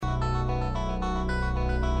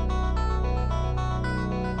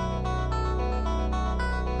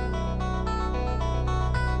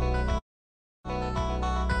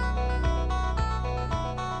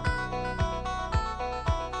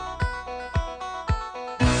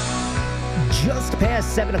Just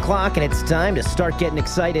past 7 o'clock, and it's time to start getting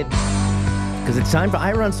excited because it's time for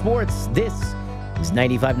Ira on Sports. This is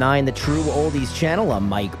 95.9, the True Oldies channel. I'm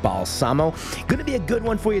Mike Balsamo. Going to be a good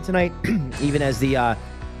one for you tonight, even as the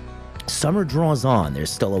summer draws on.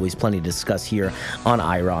 There's still always plenty to discuss here on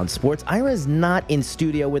Ira on Sports. Ira is not in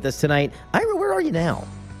studio with us tonight. Ira, where are you now?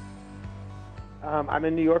 I'm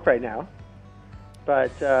in New York right now,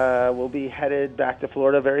 but we'll be headed back to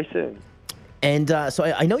Florida very soon. And so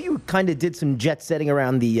I know you kind of did some jet setting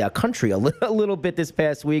around the country a little bit this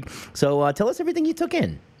past week. So tell us everything you took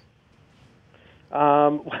in.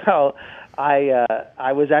 Well,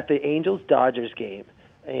 I was at the Angels-Dodgers game,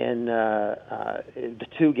 and the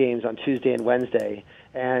two games on Tuesday and Wednesday.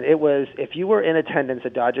 And it was, if you were in attendance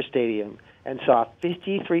at Dodger Stadium and saw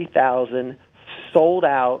 53,000 sold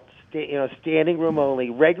out, standing room only,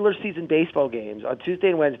 regular season baseball games on Tuesday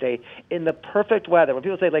and Wednesday in the perfect weather. When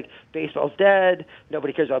people say, like, baseball's dead,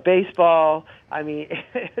 nobody cares about baseball, I mean,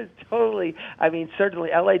 certainly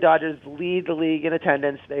LA Dodgers lead the league in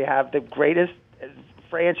attendance. They have the greatest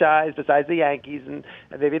franchise besides the Yankees and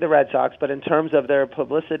maybe the Red Sox, but in terms of their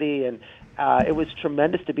publicity, and it was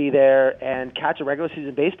tremendous to be there and catch a regular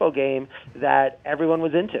season baseball game that everyone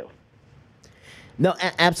was into. No,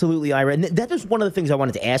 absolutely, Ira. And that was one of the things I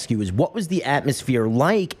wanted to ask you is what was the atmosphere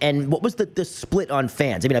like and what was the split on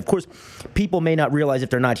fans? I mean, of course, people may not realize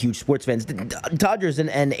if they're not huge sports fans. The Dodgers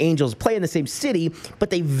and Angels play in the same city,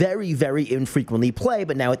 but they very, very infrequently play.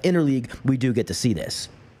 But now at Interleague, we do get to see this.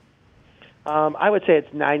 I would say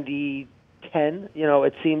it's 90-10.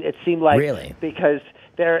 It seemed like really? Because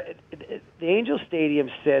the Angels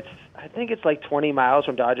Stadium sits, I think it's like 20 miles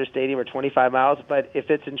from Dodger Stadium or 25 miles, but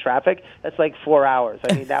if it's in traffic, that's like 4 hours.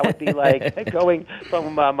 I mean, that would be like going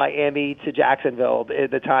from Miami to Jacksonville,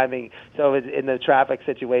 the timing, so in the traffic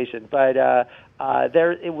situation. But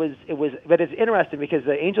it was, but it's interesting because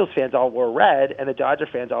the Angels fans all wore red and the Dodger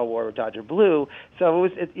fans all wore Dodger blue, so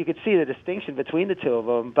you could see the distinction between the two of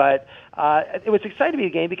them. But it was exciting to be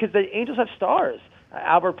a game because the Angels have stars.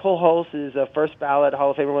 Albert Pujols is a first ballot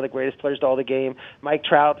Hall of Famer, one of the greatest players to all the game. Mike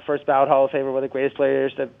Trout, first ballot Hall of Famer, one of the greatest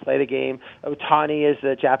players to play the game. Ohtani is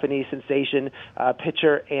the Japanese sensation,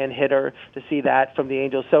 pitcher and hitter, to see that from the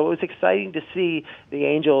Angels. So it was exciting to see the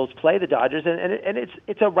Angels play the Dodgers, and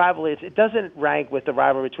it's a rivalry. It doesn't rank with the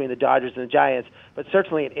rivalry between the Dodgers and the Giants, but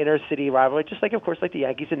certainly an inner-city rivalry, just like, of course, like the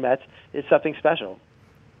Yankees and Mets, is something special.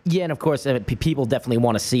 Yeah, and of course, people definitely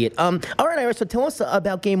want to see it. All right, Ira, so tell us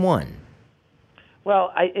about Game 1.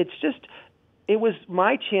 Well, it was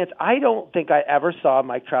my chance. I don't think I ever saw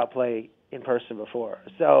Mike Trout play in person before.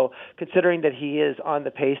 So considering that he is on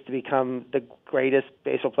the pace to become the greatest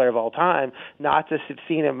baseball player of all time, not to have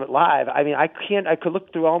seen him live. I mean, I could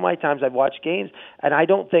look through all my times I've watched games, and I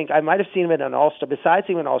don't think, I might have seen him in an All-Star, besides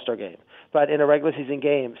seeing him in an All-Star game, but in a regular season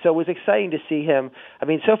game. So it was exciting to see him. I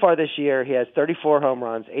mean, so far this year, he has 34 home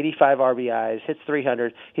runs, 85 RBIs, hits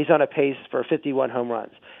 300. He's on a pace for 51 home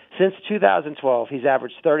runs. Since 2012, he's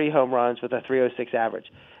averaged 30 home runs with a 306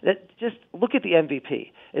 average. Just look at the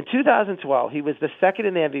MVP. In 2012, he was the second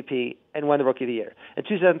in the MVP and won the Rookie of the Year. In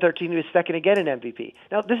 2013, he was second again in MVP.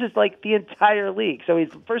 Now, this is like the entire league. So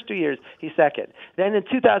the first 2 years, he's second. Then in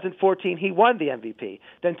 2014, he won the MVP.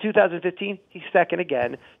 Then 2015, he's second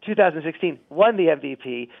again. 2016, won the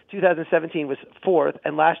MVP. 2017 was fourth,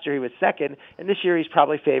 and last year he was second. And this year he's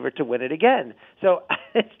probably favored to win it again. So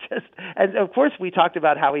it's just, and of course we talked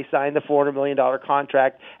about how he signed the $400 million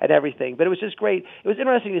contract and everything, but it was just great. It was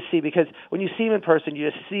interesting to see because when you see him in person, you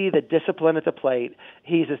just see the discipline at the plate.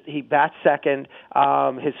 He bats second.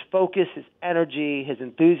 His focus, his energy, his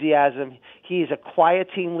enthusiasm. He's a quiet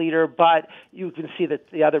team leader, but you can see that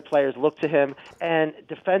the other players look to him. And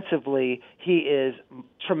defensively, he is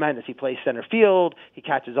tremendous. He plays center field. He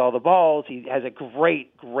catches all the balls. He has a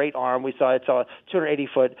great arm. We saw a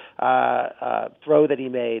 280-foot throw that he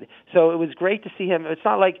made. So it was great to see him. It's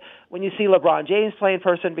not like when you see LeBron James play in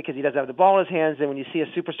person because he doesn't have the ball in his hands, and when you see a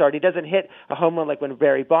superstar, he doesn't hit a home run like when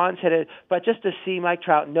Barry Bonds hit it. But just to see Mike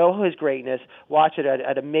Trout know his greatness, watch it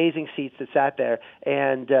at amazing seats that sat there,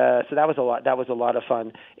 and so that was a lot. That was a lot of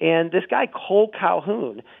fun. And this guy Cole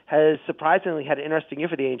Calhoun has surprisingly had an interesting year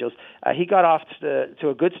for the Angels. He got off to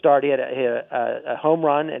a good start. He had a home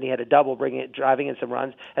run and he had a double, driving in some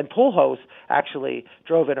runs. And Pujols actually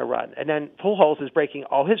drove in a run. And then Pujols is breaking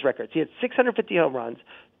all his records. He had 650 home runs,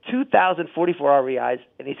 2,044 RBIs,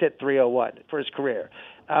 and he's hit 301 for his career.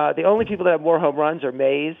 The only people that have more home runs are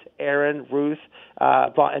Mays, Aaron, Ruth,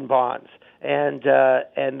 and Bonds, and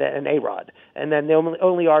A-Rod. And then the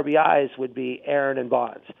only RBIs would be Aaron and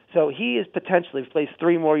Bonds. So he is potentially plays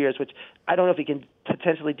 3 more years, which I don't know if he can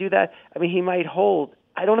potentially do that. I mean, he might hold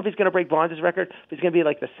I don't know if he's going to break Barnes' record, but he's going to be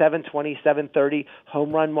like the 720, 730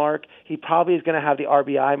 home run mark. He probably is going to have the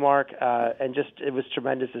RBI mark, and just it was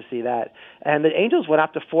tremendous to see that. And the Angels went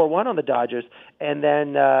up to 4-1 on the Dodgers, and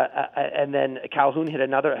then Calhoun hit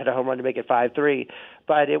a home run to make it 5-3.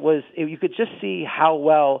 But you could just see how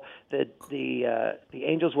well the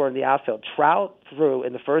Angels were in the outfield. Trout threw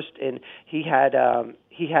in the first, and he had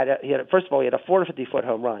first of all, he had a 450-foot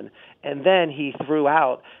home run, and then he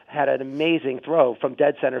had an amazing throw from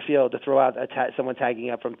dead center field to throw out someone tagging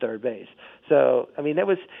up from third base. So, I mean, it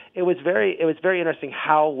was very interesting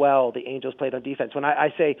how well the Angels played on defense. When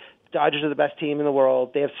I say Dodgers are the best team in the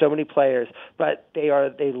world, they have so many players, but they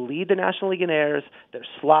lead the National League in errors. They're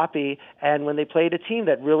sloppy, and when they played a team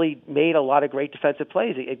that really made a lot of great defensive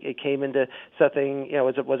plays, it came into something,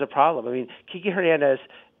 was a problem. I mean, Kiki Hernandez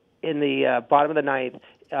in the bottom of the ninth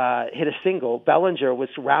hit a single. Bellinger was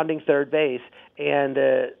rounding third base, and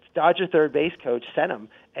the Dodger third base coach sent him,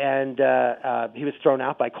 and he was thrown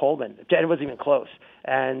out by Coleman. It wasn't even close,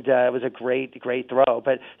 and it was a great throw.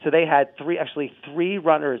 But so they had three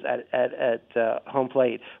runners at home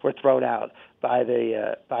plate were thrown out by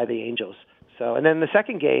the Angels. So, and then the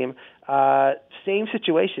second game, same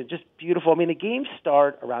situation, just beautiful. I mean, the games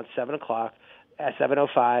start around 7:00. At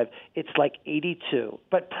 7:05, it's like 82,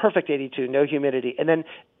 but perfect 82, no humidity. And then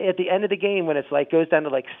at the end of the game, when it's like goes down to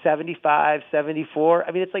like 75, 74,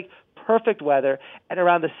 I mean, it's like perfect weather. And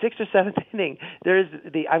around the 6th or 7th inning,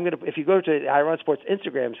 if you go to the Iron Sports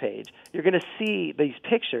Instagram page, you're going to see these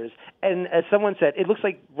pictures. And as someone said, it looks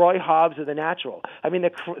like Roy Hobbs of The Natural. I mean,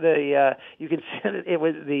 you can see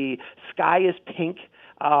the sky is pink.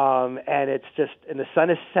 And it's just, and the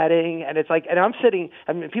sun is setting, and it's like, and I'm sitting,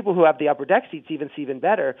 I mean, people who have the upper deck seats see even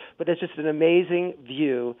better, but it's just an amazing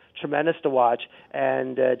view, tremendous to watch,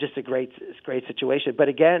 and just a great situation. But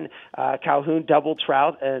again, Calhoun doubled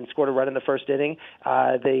Trout and scored a run in the first inning.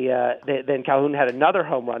 Then Calhoun had another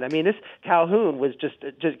home run. I mean, this Calhoun was just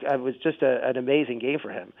an amazing game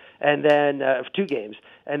for him. And then two games,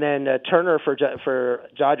 and then Turner for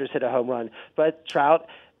Dodgers hit a home run, but Trout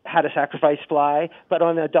had a sacrifice fly, but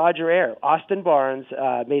on a Dodger error. Austin Barnes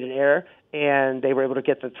made an error, and they were able to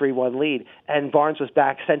get the 3-1 lead. And Barnes was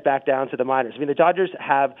sent back down to the minors. I mean, the Dodgers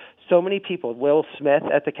have so many people. Will Smith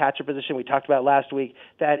at the catcher position we talked about last week,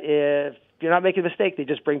 that if you're not making a mistake, they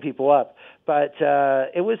just bring people up. But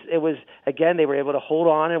it was again, they were able to hold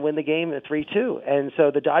on and win the game at 3-2. And so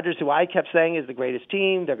the Dodgers, who I kept saying is the greatest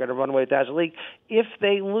team, they're going to run away with the National League. If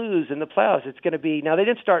they lose in the playoffs, it's going to be, now they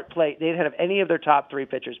didn't they didn't have any of their top three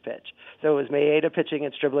pitchers pitch. So it was Maeda pitching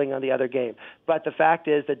and Stribling on the other game. But the fact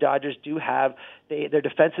is the Dodgers do have their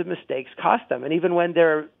defensive mistakes cost them. And even when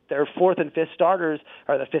their fourth and fifth starters,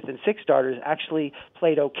 or the fifth and sixth starters, actually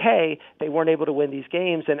played okay, they weren't able to win these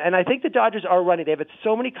games. And I think the Dodgers are running. They've had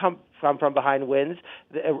so many come from behind wins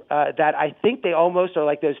that I think they almost are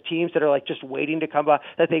like those teams that are like just waiting to come by,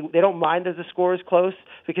 that they don't mind if the score is close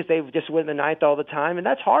because they just win the ninth all the time. And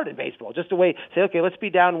that's hard in baseball. Just the way, say, okay, let's be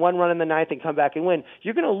down one run in the ninth and come back and win.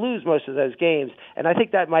 You're going to lose most of those games. And I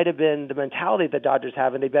think that might have been the mentality the Dodgers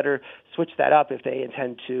have, and they better switch that up if they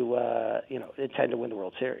intend to win the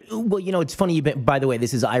World Series. Well, it's funny. By the way,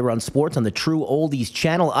 this is Ira on Sports on the True Oldies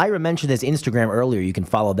channel. Ira mentioned his Instagram earlier. You can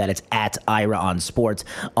follow that. It's at Ira on Sports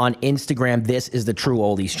on Instagram. This is the True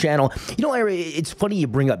Oldies channel. Ira, it's funny you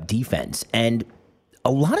bring up defense, and a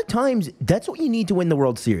lot of times that's what you need to win the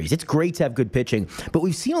World Series. It's great to have good pitching, but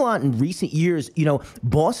we've seen a lot in recent years.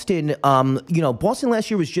 Boston. Boston last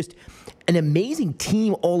year was just an amazing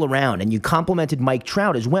team all around, and you complimented Mike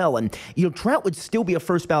Trout as well. And Trout would still be a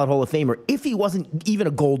first ballot Hall of Famer if he wasn't even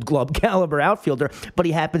a Gold Glove caliber outfielder, but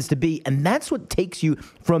he happens to be, and that's what takes you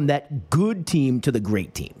from that good team to the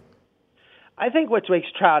great team. I think what makes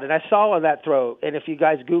Trout, and I saw on that throw, and if you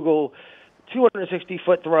guys Google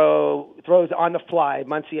 260-foot throws on the fly,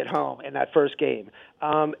 Muncy at home in that first game.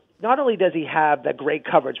 Not only does he have that great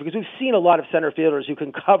coverage, because we've seen a lot of center fielders who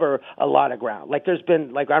can cover a lot of ground. Like there's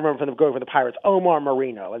been, I remember going for the Pirates, Omar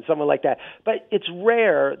Marino and someone like that. But it's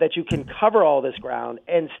rare that you can cover all this ground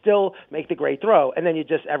and still make the great throw. And then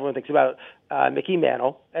everyone thinks about Mickey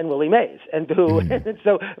Mantle and Willie Mays, and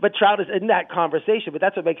but Trout is in that conversation. But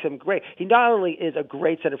that's what makes him great. He not only is a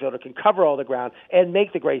great center fielder, can cover all the ground and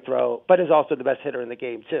make the great throw, but is also the best hitter in the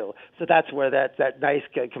game too. So that's where that nice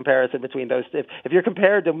comparison between those. If you're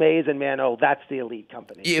compared to Mays and Mantle, that's the elite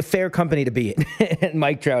company. Yeah, fair company to be in. And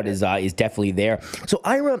Mike Trout is definitely there. So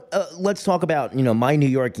Ira, let's talk about my New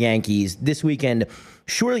York Yankees this weekend.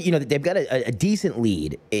 Surely, they've got a decent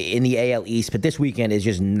lead in the AL East, but this weekend is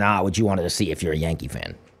just not what you wanted to see if you're a Yankee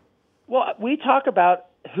fan. Well, we talk about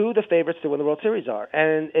who the favorites to win the World Series are,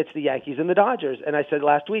 and it's the Yankees and the Dodgers. And I said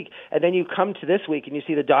last week, and then you come to this week and you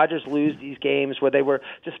see the Dodgers lose these games where they were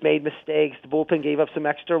just made mistakes, the bullpen gave up some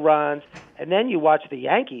extra runs, and then you watch the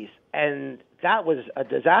Yankees, and that was a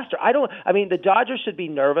disaster. The Dodgers should be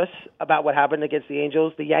nervous about what happened against the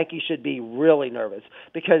Angels. The Yankees should be really nervous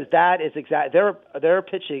because that is their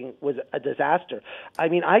pitching was a disaster.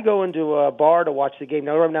 I go into a bar to watch the game.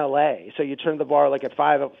 Now we're in LA, so you turn the bar like at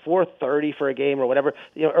 4:30 for a game or whatever,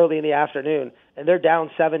 early in the afternoon, and they're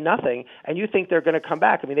down 7-0, and you think they're going to come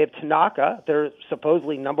back. They have Tanaka, their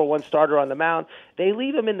supposedly number one starter on the mound. They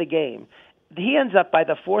leave him in the game. He ends up by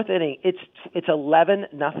the fourth inning, it's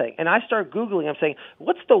 11-0. And I start Googling. I'm saying,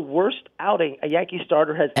 what's the worst outing a Yankee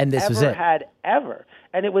starter has ever had ever?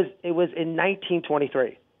 And it was in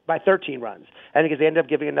 1923 by 13 runs. And because they ended up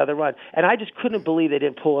giving another run. And I just couldn't believe they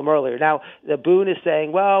didn't pull him earlier. Now, the Boone is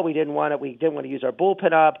saying, well, we didn't want to use our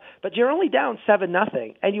bullpen up. But you're only down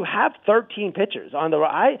 7-0, and you have 13 pitchers on the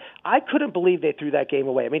I couldn't believe they threw that game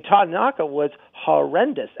away. Tanaka was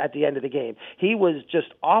horrendous at the end of the game. He was just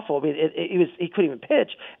awful. He couldn't even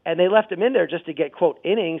pitch, and they left him in there just to get, quote,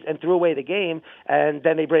 innings and threw away the game. And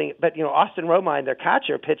then Austin Romine, their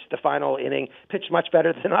catcher, pitched the final inning, pitched much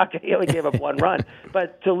better than Tanaka. He only gave up one run.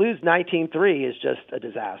 But to lose 19-3 is just a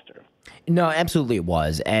disaster. No, absolutely it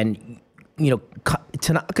was. And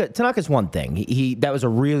Tanaka's one thing. That was a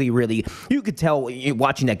really, really, you could tell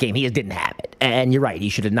watching that game, he just didn't have it. And you're right, he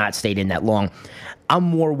should have not stayed in that long. I'm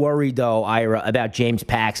more worried, though, Ira, about James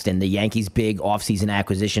Paxton, the Yankees' big offseason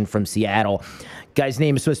acquisition from Seattle. Guy's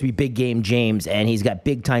name is supposed to be Big Game James, and he's got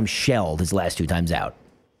big-time shelled his last two times out.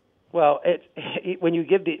 Well, when you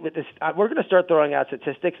give we're going to start throwing out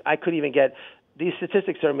statistics. I couldn't even get – these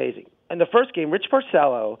statistics are amazing. In the first game, Rich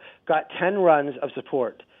Porcello got 10 runs of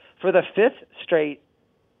support for the fifth straight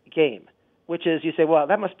game, which is, you say, well,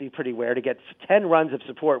 that must be pretty rare to get 10 runs of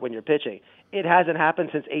support when you're pitching. It hasn't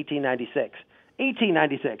happened since 1896.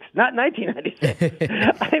 1896, not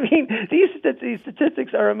 1996. These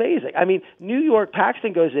statistics are amazing. New York,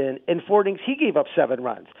 Paxton goes in 4 innings, he gave up 7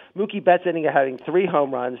 runs. Mookie Betts ending up having 3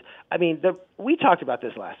 home runs. We talked about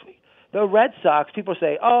this last week. The Red Sox, people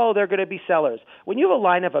say, oh, they're going to be sellers. When you have a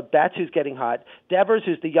lineup of Betts, who's getting hot, Devers,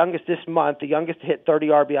 who's the youngest this month, the youngest to hit 30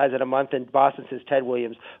 RBIs in a month in Boston since Ted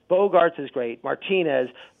Williams, Bogarts is great, Martinez,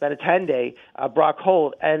 Benintendi, Brock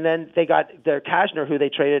Holt, and then they got their Cashner, who they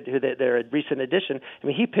traded, their recent addition.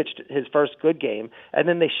 He pitched his first good game, and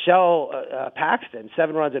then they shell Paxton,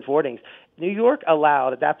 7 runs in 4 innings. New York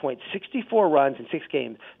allowed, at that point, 64 runs in 6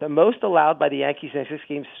 games, the most allowed by the Yankees in a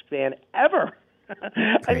 6-game span ever.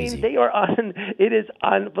 They are it is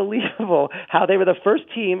unbelievable how they were the first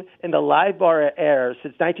team in the live bar era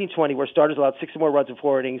since 1920 where starters allowed 6 or more runs in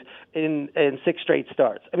 4 innings in 6 straight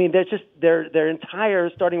starts. They're just their entire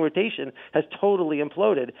starting rotation has totally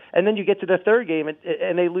imploded. And then you get to the third game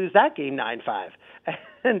and they lose that game 9-5.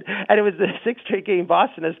 And it was the 6th straight game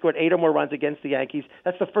Boston has scored 8 or more runs against the Yankees.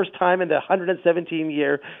 That's the first time in the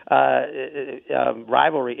 117-year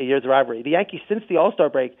rivalry. The Yankees, since the All-Star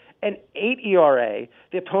break, an 8 ERA.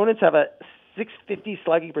 The opponents have a .650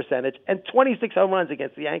 slugging percentage and 26 home runs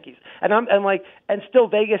against the Yankees. And I'm like, and still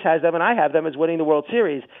Vegas has them, and I have them as winning the World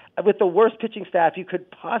Series with the worst pitching staff you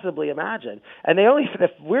could possibly imagine. And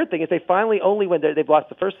the weird thing is they finally only win. They've lost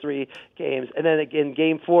the first 3 games, and then in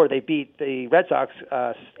Game 4 they beat the Red Sox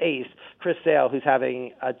ace Chris Sale, who's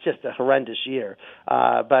having just a horrendous year.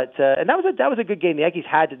 And that was a good game. The Yankees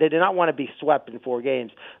they did not want to be swept in 4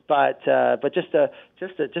 games, but just a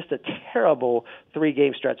terrible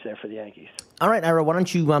 3-game stretch there for the Yankees. All right, Ira, why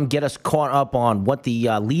don't you get us caught up on what the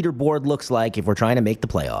leaderboard looks like if we're trying to make the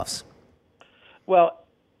playoffs? Well,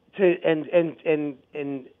 in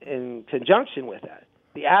conjunction with that,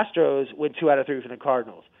 the Astros win 2 out of 3 from the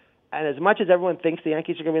Cardinals. And as much as everyone thinks the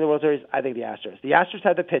Yankees are going to be in the World Series, I think the Astros. The Astros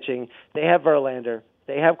have the pitching. They have Verlander.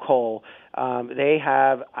 They have Cole. They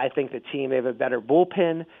have, I think, the team. They have a better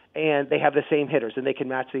bullpen, and they have the same hitters, and they can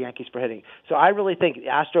match the Yankees for hitting. So I really think the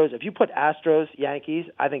Astros, if you put Astros, Yankees,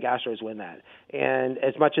 I think Astros win that. And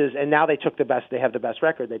now they have the best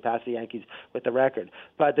record. They passed the Yankees with the record.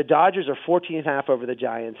 But the Dodgers are 14.5 over the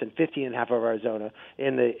Giants and 15.5 over Arizona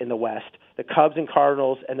in the West. The Cubs and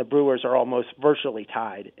Cardinals and the Brewers are almost virtually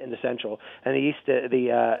tied in the Central. And the East,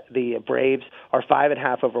 the Braves are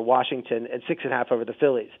 5.5 over Washington and 6.5 over the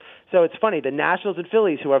Phillies. So it's funny, the Nationals and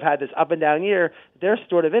Phillies, who have had this up and down year, they're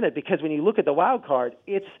sort of in it because when you look at the wild card,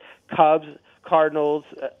 it's Cubs, Cardinals,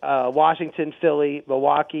 Washington, Philly,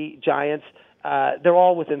 Milwaukee, Giants. They're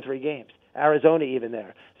all within 3 games. Arizona even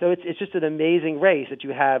there. So it's just an amazing race that you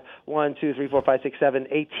have 1, 2, 3, 4, 5, 6, 7,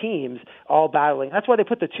 8 teams all battling. That's why they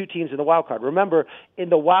put the 2 teams in the wild card. Remember, in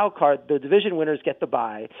the wild card, the division winners get the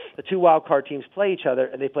bye. The 2 wild card teams play each other,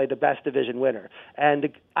 and they play the best division winner. And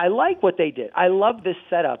I like what they did. I love this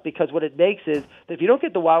setup because what it makes is that if you don't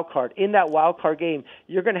get the wild card, in that wild card game,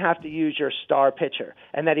 you're going to have to use your star pitcher,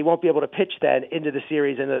 and that he won't be able to pitch then into the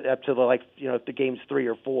series and up to the games 3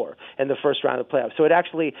 or 4 in the first round of the playoffs. So it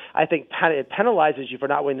actually, I think, it penalizes you for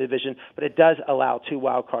not winning the division, but it does allow 2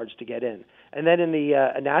 wild cards to get in. And then in the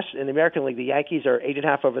American League, the Yankees are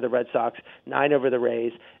 8.5 over the Red Sox, 9 over the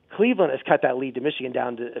Rays. Cleveland has cut that lead to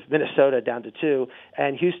Minnesota down to 2,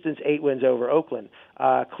 and Houston's 8 wins over Oakland.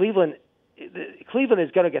 Cleveland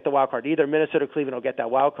is going to get the wild card. Either Minnesota or Cleveland will get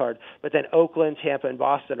that wild card, but then Oakland, Tampa, and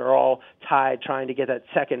Boston are all tied, trying to get that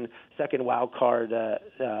second wild card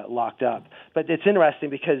locked up. But it's interesting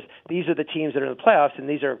because these are the teams that are in the playoffs, and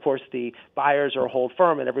these are, of course, the buyers or hold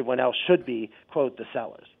firm, and everyone else should be, quote, the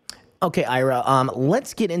sellers. Okay, Ira,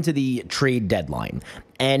 let's get into the trade deadline.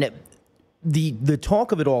 And the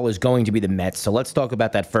talk of it all is going to be the Mets, so let's talk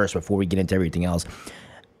about that first before we get into everything else.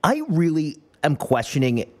 I really am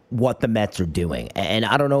questioning what the Mets are doing. And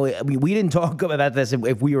I don't know, I mean, we didn't talk about this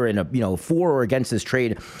if we were in a for or against this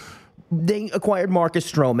trade. They acquired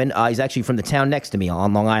Marcus Stroman. He's actually from the town next to me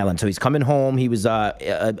on Long Island. So he's coming home. He was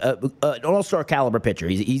an all-star caliber pitcher.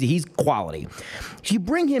 He's quality. So you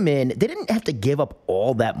bring him in. They didn't have to give up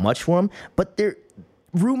all that much for him, but they're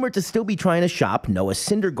rumored to still be trying to shop Noah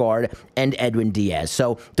Syndergaard and Edwin Diaz.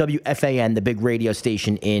 So WFAN, the big radio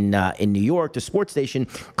station in New York, the sports station,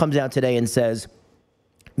 comes out today and says,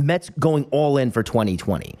 Mets going all in for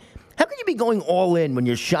 2020. How can you be going all in when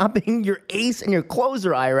you're shopping your ace and your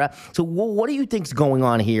closer, Ira? So what do you think's going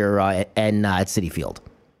on here at Citi Field?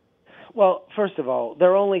 Well, first of all,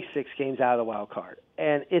 they're only 6 games out of the wild card,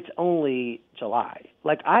 and it's only July.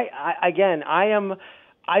 Like I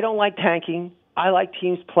don't like tanking. I like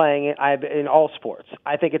teams playing it. In all sports.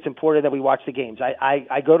 I think it's important that we watch the games.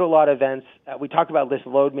 I go to a lot of events. We talk about this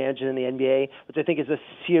load management in the NBA, which I think is a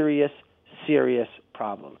serious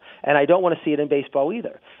problem, and I don't want to see it in baseball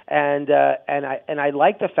either. And I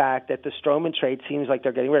like the fact that the Stroman trade seems like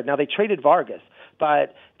they're getting rid of. Now they traded Vargas,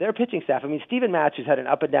 but their pitching staff. I mean, Steven Matz, who's had an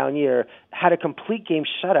up and down year, had a complete game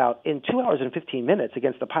shutout in 2 hours and 15 minutes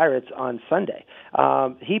against the Pirates on Sunday.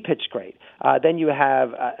 He pitched great. Then you have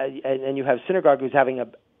Syndergaard, who's having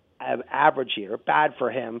an average year, bad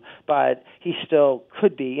for him, but he still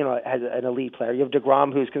could be, as an elite player. You have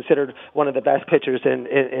DeGrom, who's considered one of the best pitchers in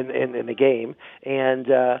the game, and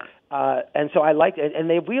so I like it. And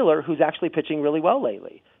they have Wheeler, who's actually pitching really well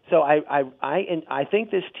lately. So I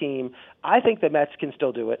think this team, I think the Mets can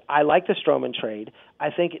still do it. I like the Stroman trade.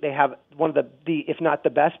 I think they have one of the if not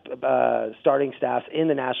the best starting staffs in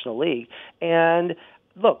the National League. And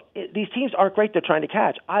look, these teams aren't great. They're trying to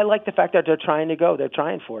catch. I like the fact that they're trying to go. They're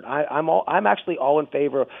trying for it. I'm actually all in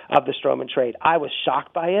favor of the Stroman trade. I was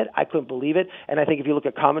shocked by it. I couldn't believe it. And I think if you look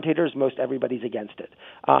at commentators, most everybody's against it.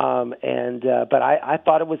 But I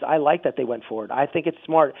thought I like that they went for it. I think it's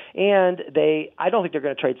smart. And I don't think they're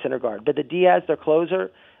going to trade Syndergaard. But the Diaz, their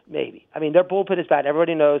closer, maybe. I mean, their bullpen is bad.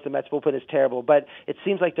 Everybody knows the Mets bullpen is terrible, but it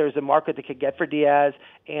seems like there's a market they could get for Diaz,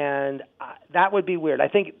 and that would be weird. I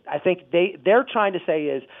think they're trying to say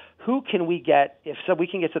is, who can we get if we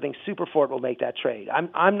can get something super for it, we'll make that trade.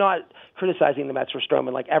 I'm not criticizing the Mets for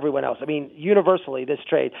Stroman like everyone else. I mean, universally, this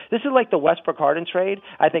is like the Westbrook-Harden trade.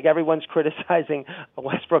 I think everyone's criticizing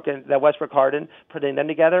Westbrook and the Westbrook-Harden, putting them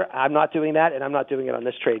together. I'm not doing that, and I'm not doing it on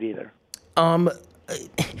this trade either.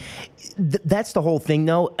 That's the whole thing,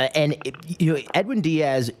 though. And Edwin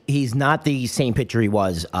Diaz, he's not the same pitcher he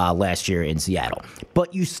was last year in Seattle.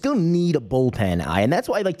 But you still need a bullpen, and that's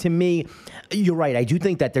why, to me, you're right. I do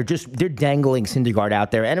think that they're dangling Syndergaard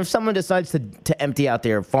out there. And if someone decides to empty out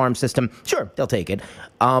their farm system, sure, they'll take it.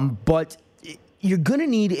 But you're going to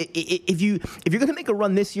need, if you're going to make a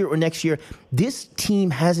run this year or next year, this team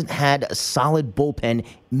hasn't had a solid bullpen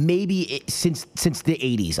maybe since the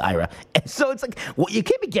 80s, Ira. And so it's like, well, you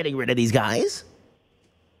can't be getting rid of these guys.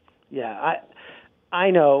 Yeah, I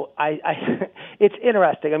know. It's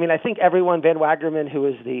interesting. I mean, I think everyone, Van Wagnerman, who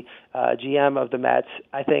is the GM of the Mets,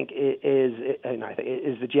 I think is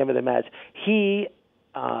the GM of the Mets.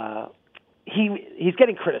 He's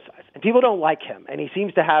getting criticized, and people don't like him, and he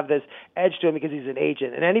seems to have this edge to him because he's an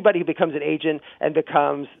agent. And anybody who becomes an agent and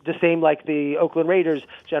becomes the same like the Oakland Raiders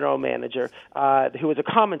general manager, who was a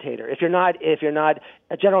commentator. If you're not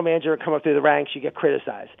a general manager and come up through the ranks, you get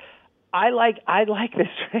criticized. I like this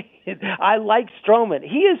trade. I like Stroman.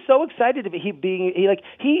 He is so excited to be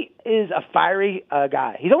he is a fiery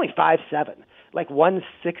guy. He's only 5'7". like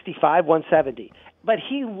 165, 170. But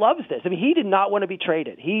he loves this. I mean, he did not want to be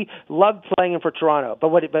traded. He loved playing for Toronto.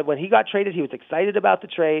 But when he got traded, he was excited about the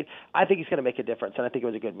trade. I think he's going to make a difference, and I think it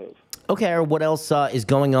was a good move. Okay, what else is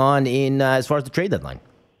going on in as far as the trade deadline?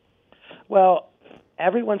 Well,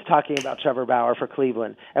 everyone's talking about Trevor Bauer for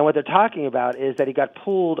Cleveland, and what they're talking about is that he got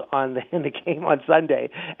pulled in the game on Sunday,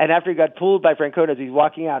 and after he got pulled by Franconas, he's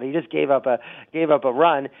walking out. He just gave up a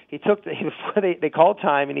run. They called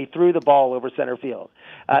time, and he threw the ball over center field,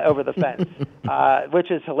 over the fence, which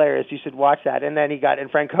is hilarious. You should watch that. And then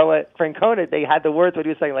Francona, they had the words when he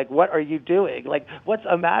was saying, like, "What are you doing? Like, what's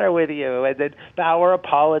the matter with you?" And then Bauer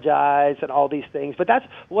apologized and all these things. But that's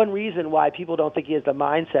one reason why people don't think he has the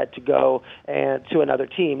mindset to go and to another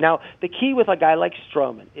team. Now, the key with a guy like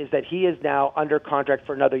Stroman is that he is now under contract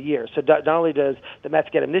for another year. So not only does the Mets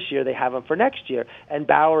get him this year, they have him for next year, and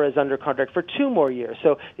Bauer is under contract for 2 more years.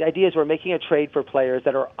 So the idea is we're making a trade for players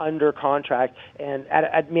that are under contract and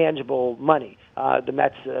at manageable money. The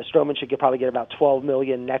Mets, Stroman should probably get about $12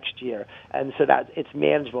 million next year, and so that it's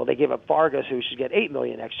manageable. They gave up Vargas, who should get $8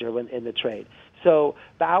 million next year in the trade. So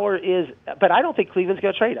Bauer is, but I don't think Cleveland's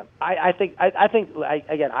going to trade him. I think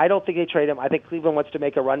I don't think they trade him. I think Cleveland wants to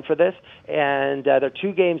make a run for this, and they're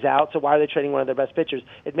 2 games out. So why are they trading one of their best pitchers?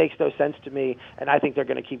 It makes no sense to me, and I think they're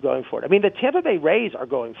going to keep going for it. I mean, the Tampa Bay Rays are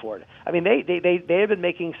going for it. I mean, they have been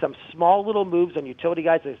making some small little moves on utility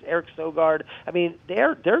guys. There's Eric Sogard. I mean,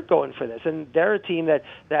 they're going for this, and they're a team that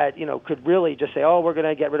could really just say, oh, we're going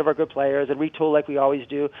to get rid of our good players and retool like we always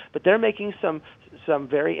do. But they're making some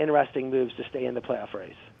very interesting moves to stay in the playoff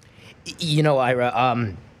race. You know,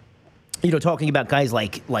 Ira, talking about guys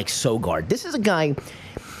like Sogard, this is a guy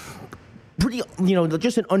pretty,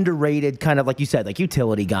 just an underrated kind of, like you said, like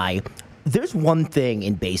utility guy. There's one thing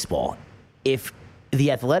in baseball. If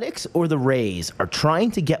the Athletics or the Rays are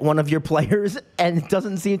trying to get one of your players and it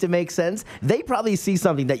doesn't seem to make sense, they probably see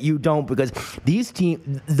something that you don't, because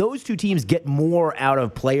those 2 teams get more out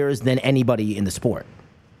of players than anybody in the sport.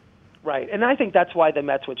 Right, and I think that's why the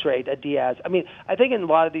Mets would trade Diaz. I mean, I think in a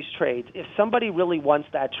lot of these trades, if somebody really wants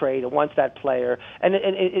that trade and wants that player, and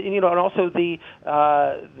also the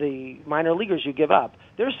minor leaguers you give up,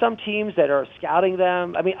 there's some teams that are scouting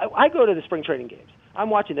them. I mean, I go to the spring training games. I'm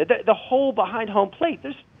watching the whole behind home plate.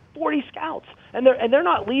 There's 40 scouts, and they're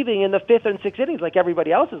not leaving in the 5th and 6th innings like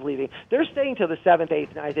everybody else is leaving. They're staying till the 7th,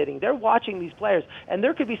 8th, 9th inning. They're watching these players, and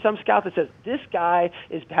there could be some scout that says, this guy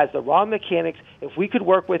has the raw mechanics. If we could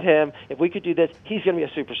work with him, if we could do this, he's going to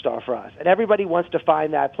be a superstar for us. And everybody wants to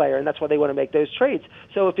find that player, and that's why they want to make those trades.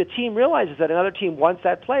 So if the team realizes that another team wants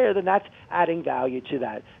that player, then that's adding value to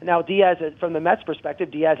that. Now, Diaz, from the Mets'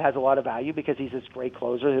 perspective, Diaz has a lot of value because he's this great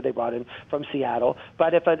closer who they brought in from Seattle.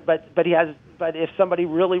 But if somebody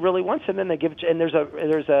really wants him, then they give it, and there's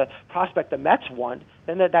a prospect the Mets want,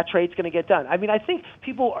 then that trade's going to get done. I mean, I think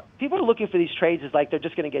people are looking for these trades as like they're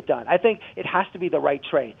just going to get done. I think it has to be the right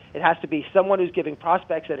trade. It has to be someone who's giving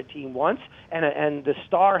prospects that a team wants, and the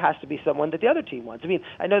star has to be someone that the other team wants. I mean,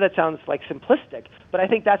 I know that sounds like simplistic, but I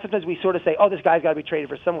think that's sometimes we sort of say, oh, this guy's got to be traded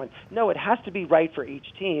for someone. No, it has to be right for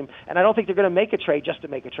each team, and I don't think they're going to make a trade just to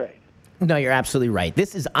make a trade. No, you're absolutely right.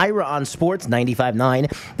 This is Ira on Sports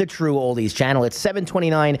 95.9, the True Oldies channel. It's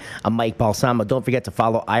 7:29. I'm Mike Balsamo. Don't forget to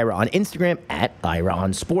follow Ira on Instagram at Ira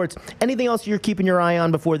on Sports. Anything else you're keeping your eye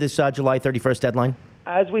on before this July 31st deadline?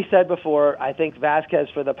 As we said before, I think Vasquez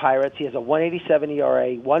for the Pirates, he has a 1.87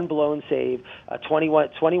 ERA, 1 blown save,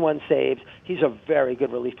 21 saves. He's a very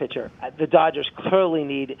good relief pitcher. The Dodgers clearly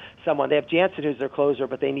need someone. They have Jansen, who's their closer,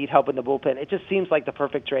 but they need help in the bullpen. It just seems like the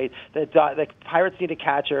perfect trade. The Pirates need a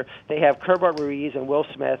catcher. They have Kerbert Ruiz and Will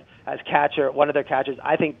Smith as catcher, one of their catchers.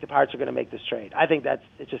 I think the Pirates are going to make this trade. I think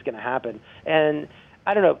it's just going to happen. And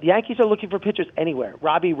I don't know. The Yankees are looking for pitchers anywhere.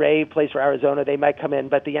 Robbie Ray plays for Arizona. They might come in.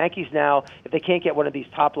 But the Yankees now, if they can't get one of these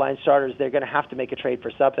top-line starters, they're going to have to make a trade for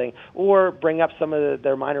something or bring up some of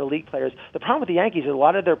their minor league players. The problem with the Yankees is a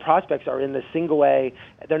lot of their prospects are in the single A.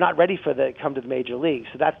 They're not ready for come to the major league.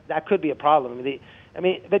 So that could be a problem.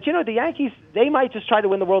 But the Yankees, they might just try to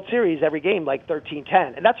win the World Series every game, like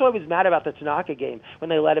 13-10. And that's why I was mad about the Tanaka game when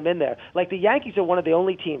they let him in there. Like, the Yankees are one of the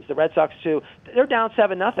only teams, the Red Sox too, they're down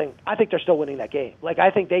 7-0. I think they're still winning that game. Like, I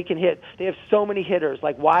think they can hit. They have so many hitters.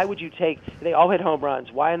 Like, why would you they all hit home runs.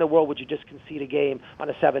 Why in the world would you just concede a game on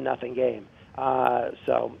a 7-0 game?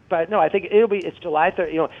 But no, I think it's July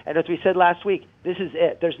 3rd, and as we said last week, this is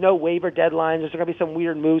it. There's no waiver deadline. There's going to be some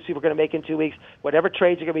weird moves people are going to make in 2 weeks. Whatever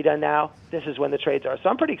trades are going to be done now, this is when the trades are. So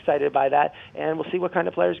I'm pretty excited by that, and we'll see what kind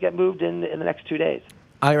of players get moved in the next 2 days.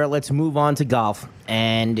 Ira, let's move on to golf.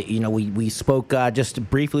 And, we spoke just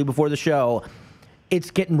briefly before the show. It's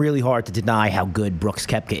getting really hard to deny how good Brooks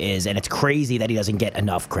Koepka is, and it's crazy that he doesn't get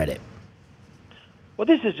enough credit. Well,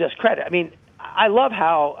 this is just credit. I mean, I love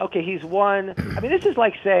how, okay, he's won. I mean, this is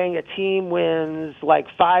like saying a team wins like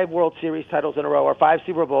 5 World Series titles in a row or 5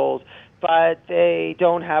 Super Bowls, but they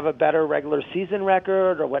don't have a better regular season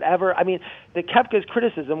record or whatever. I mean, the Koepka's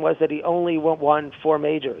criticism was that he only won 4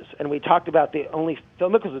 majors, and we talked about the only Phil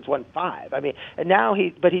Mickelson's won 5. I mean, and now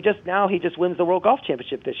he just wins the World Golf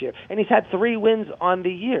Championship this year, and he's had 3 wins on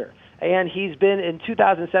the year. And he's been in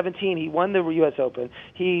 2017. He won the U.S. Open.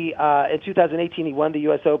 In 2018 he won the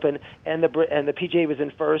U.S. Open, and the PGA was in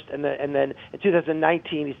first. And then in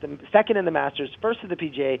 2019 he's the second in the Masters, first in the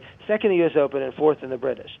PGA, second in the U.S. Open, and fourth in the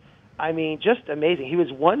British. I mean, just amazing. He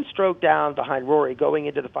was 1 stroke down behind Rory going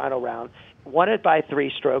into the final round, won it by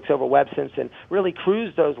 3 strokes over Webb Simpson, really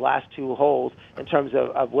cruised those last 2 holes in terms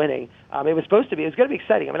of winning. It was going to be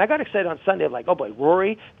exciting. I mean, I got excited on Sunday. I'm like, oh boy,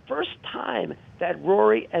 Rory, first time that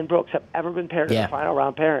Rory and Brooks have ever been paired in a final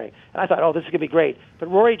round pairing. And I thought, oh, this is going to be great. But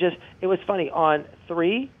Rory it was funny, on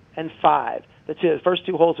 3 and 5, the first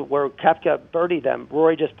 2 holes where Koepka birdied them,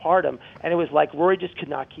 Rory just parred him, and it was like Rory just could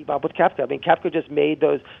not keep up with Koepka. I mean, Koepka just made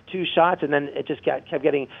those 2 shots, and then it just kept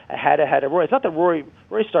getting ahead of Rory. It's not that Rory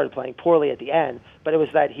started playing poorly at the end, but it was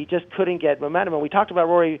that he just couldn't get momentum. And we talked about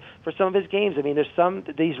Rory for some of his games. I mean, there's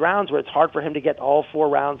these rounds where it's hard for him to get all 4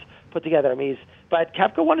 rounds put together. I mean, but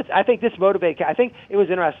Koepka won it. I think this motivated. I think it was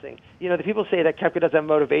interesting. You know, the people say that Koepka doesn't have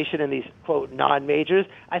motivation in these, quote, non-majors.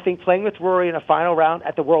 I think playing with Rory in a final round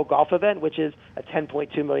at the World Golf Event, which is a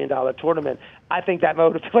 $10.2 million tournament, I think that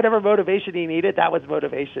whatever motivation he needed, that was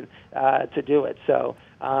motivation to do it. So,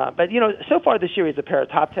 but you know, so far this year he's a pair of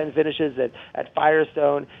top 10 finishes at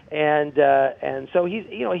Firestone, and so he's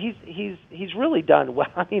really done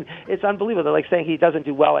well. I mean, it's unbelievable. They're like saying he doesn't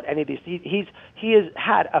do well at any of these. He's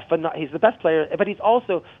the best player, but he's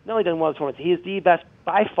also not only done well in tournaments. He is the best,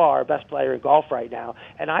 by far, best player in golf right now,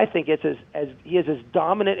 and I think it's he is as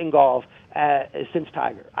dominant in golf since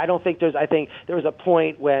Tiger. I think there was a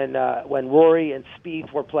point when Rory and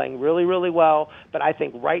Spieth were playing really, really well, but I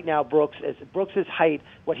think right now Brooks's height,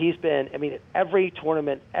 what he's been, I mean, at every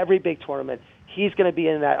tournament, every big tournament, he's going to be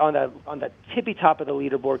in that on the tippy top of the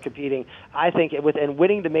leaderboard competing. I think and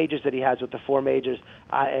winning the majors that he has with the 4 majors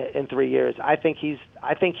in 3 years. I think he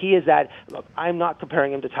is that. Look, I'm not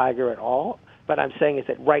comparing him to Tiger at all, but I'm saying is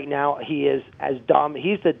that right now he is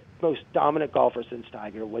he's the most dominant golfer since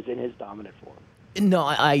Tiger was in his dominant form. No,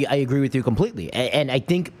 I agree with you completely, and I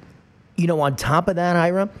think, you know, on top of that,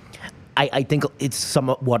 Ira, I think it's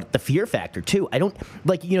somewhat the fear factor too. I don't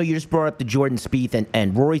you just brought up the Jordan Spieth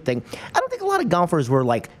and Rory thing. I don't think a lot of golfers were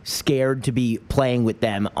like scared to be playing with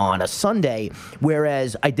them on a Sunday,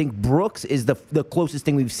 whereas I think Brooks is the closest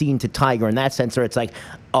thing we've seen to Tiger in that sense, where it's like,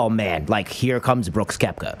 oh man, like here comes Brooks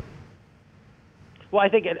Koepka. Well, I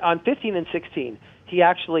think on 15 and 16, he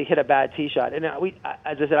actually hit a bad tee shot. And as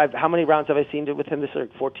I said, how many rounds have I seen with him? This is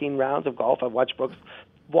like 14 rounds of golf. I've watched Brooks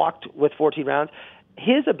walked with 14 rounds.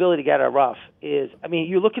 His ability to get out of rough is, I mean,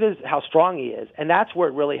 you look at how strong he is, and that's where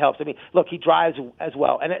it really helps. I mean, look, he drives as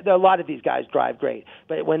well, and a lot of these guys drive great.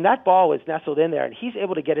 But when that ball is nestled in there, and he's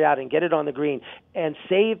able to get it out and get it on the green and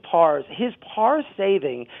save pars, his par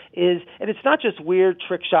saving is, and it's not just weird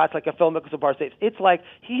trick shots like a Phil Mickelson par save. It's like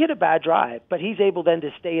he hit a bad drive, but he's able then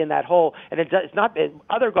to stay in that hole, and it's not.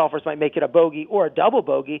 Other golfers might make it a bogey or a double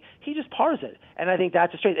bogey. He just pars it, and I think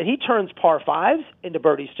that's a straight. And he turns par 5s into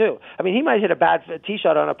birdies too. I mean, he might hit a bad tee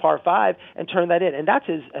shot on a par 5 and turn that in, and that's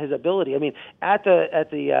his ability. I mean, at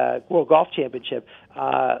the World Golf Championship,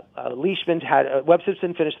 Leishman had Webb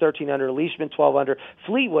Simpson finished 13 under, Leishman 12 under.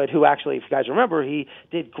 Fleetwood, who actually, if you guys remember, he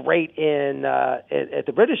did great at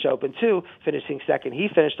the British Open too, finishing second. He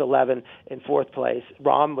finished 11 in 4th place.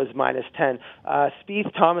 Rahm was -10.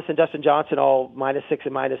 Spieth, Thomas, and Dustin Johnson all -6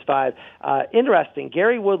 and -5. Interesting.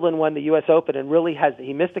 Gary Woodland won the U.S. Open and really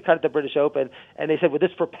he missed the cut at the British Open, and they said, would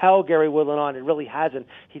this propel Gary Woodland on? It really hasn't.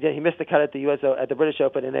 He missed the cut at the British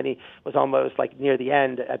Open, and then he was almost like near the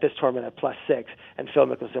end at this tournament at +6, and Phil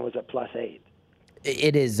Mickelson was at +8.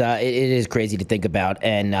 It is crazy to think about,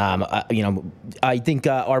 and I think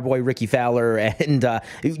our boy Ricky Fowler, and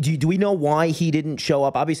do we know why he didn't show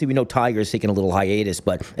up? Obviously, we know Tiger's taking a little hiatus,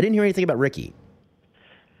 but I didn't hear anything about Ricky.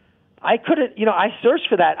 I couldn't, I searched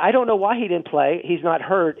for that. I don't know why he didn't play. He's not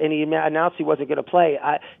hurt, and he announced he wasn't going to play.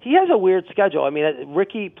 He has a weird schedule. I mean,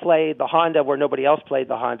 Ricky played the Honda where nobody else played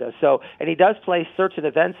the Honda. And he does play certain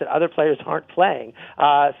events that other players aren't playing.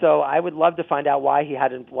 So I would love to find out why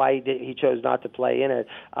he chose not to play in it.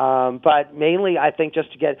 But mainly, I think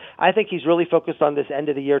I think he's really focused on this end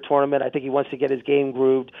of the year tournament. I think he wants to get his game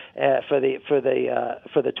grooved for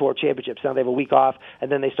the Tour Championships. Now they have a week off,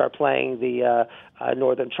 and then they start playing the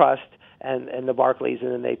Northern Trust. and the Barclays,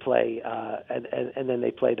 and then they play and then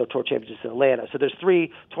they play the Tour Championships in Atlanta. So there's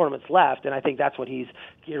 3 tournaments left, and I think that's what he's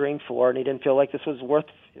gearing for, and he didn't feel like this was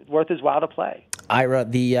worth his while to play. Ira,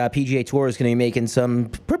 the PGA Tour is going to be making some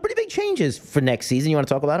pretty big changes for next season. You want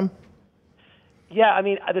to talk about them? Yeah, I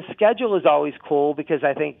mean, the schedule is always cool because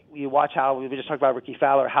I think you watch how we just talked about Ricky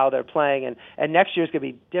Fowler, how they're playing, and next year is going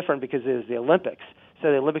to be different because there's the Olympics.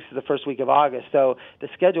 So the Olympics is the first week of August. So the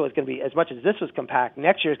schedule is going to be, as much as this was compact,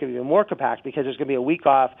 next year is going to be even more compact because there's going to be a week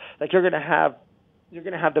off. Like you're going to have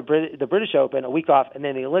the British Open, a week off, and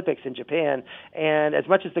then the Olympics in Japan. And as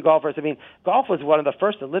much as the golfers, I mean, golf was one of the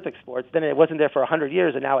first Olympic sports. Then it wasn't there for 100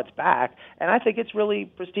 years, and now it's back. And I think it's really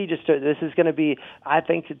prestigious. This is going to be, I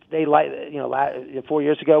think they 4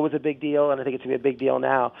 years ago was a big deal, and I think it's going to be a big deal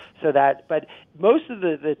now. But most of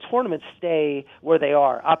the tournaments stay where they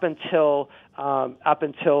are up until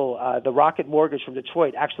the Rocket Mortgage from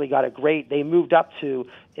Detroit actually got they moved up to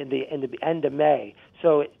in the end of May.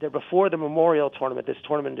 So they're before the Memorial Tournament, this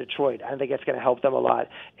tournament in Detroit. I think it's going to help them a lot.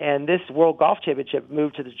 And this World Golf Championship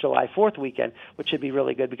moved to the July 4th weekend, which should be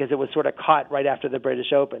really good because it was sort of caught right after the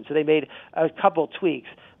British Open. So they made a couple tweaks.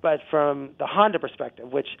 But from the Honda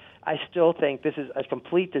perspective, which I still think this is a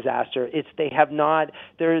complete disaster, there's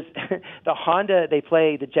the Honda, they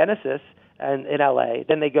play the Genesis and in LA,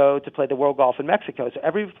 then they go to play the World Golf in Mexico. So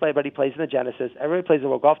everybody plays in the Genesis, everybody plays the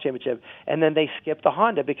World Golf Championship, and then they skip the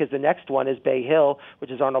Honda because the next one is Bay Hill, which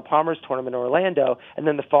is Arnold Palmer's tournament in Orlando, and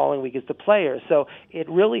then the following week is the Players. So it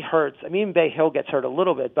really hurts. I mean, Bay Hill gets hurt a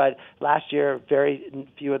little bit, but last year very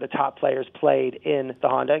few of the top players played in the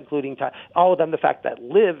Honda, including all of them, the fact that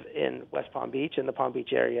live in West Palm Beach, in the Palm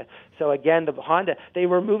Beach area. So again, the Honda, they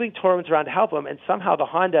were moving tournaments around to help them, and somehow the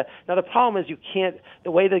Honda, now the problem is the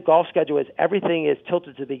way the golf schedule is, everything is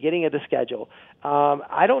tilted to the beginning of the schedule.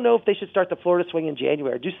 I don't know if they should start the Florida Swing in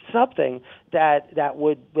January. Do something that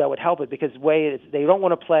would help it because they don't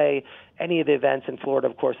want to play any of the events in Florida,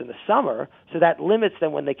 of course, in the summer. So that limits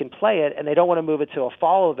them when they can play it, and they don't want to move it to a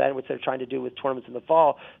fall event, which they're trying to do with tournaments in the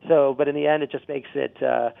fall. So, but in the end, it just makes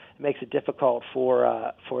it difficult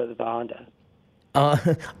for the Honda.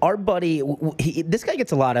 Our buddy, this guy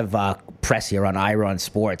gets a lot of press here on Ira on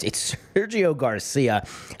Sports. It's Sergio Garcia.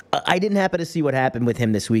 I didn't happen to see what happened with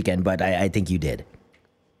him this weekend, but I think you did.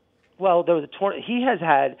 Well, there was a tournament. He has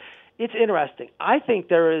had. It's interesting. I think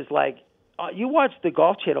there is you watch the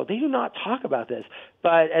Golf Channel. They do not talk about this,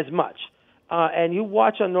 but as much. And you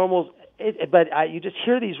watch on normals. You just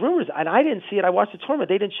hear these rumors, and I didn't see it. I watched the tournament.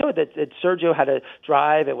 They didn't show it. That Sergio had a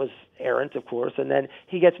drive. It was errant, of course, and then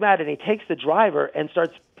he gets mad, and he takes the driver and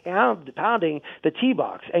starts pounding the tee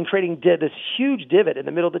box and creating this huge divot in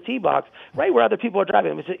the middle of the tee box, right where other people are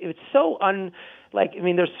driving. It's so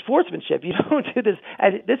there's sportsmanship. You don't do this.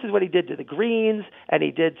 And this is what he did to the greens, and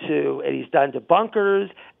he's done to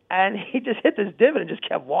bunkers. And he just hit this divot and just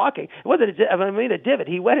kept walking. It wasn't a divot.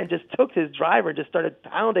 He went and just took his driver and just started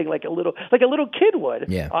pounding like a little kid would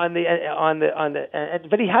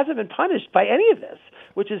but he hasn't been punished by any of this,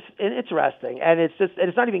 which is interesting. And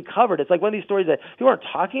it's not even covered. It's like one of these stories that people aren't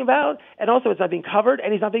talking about, and also it's not being covered,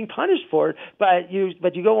 and he's not being punished for it. But you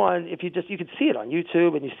go on, you can see it on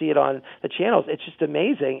YouTube and you see it on the channels. It's just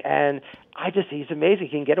amazing. And he's amazing. He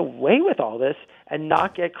can get away with all this and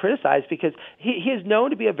not get criticized because he is known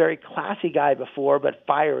to be a very classy guy before, but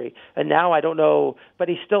fiery. And now I don't know, but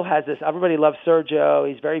he still has this. Everybody loves Sergio.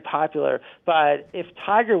 He's very popular. But if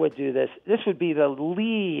Tiger would do this would be the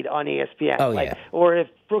lead on ESPN. Oh, yeah. Or if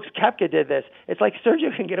Brooks Koepka did this, it's like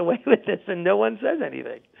Sergio can get away with this and no one says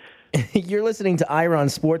anything. You're listening to Ira on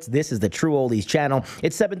Sports. This is the True Oldies channel.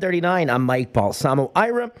 It's 7:39. I'm Mike Balsamo.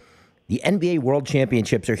 Ira, the NBA World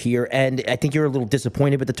Championships are here, and I think you're a little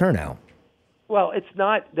disappointed with the turnout. Well, it's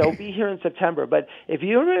not. They'll be here in September. But if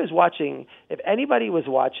anybody was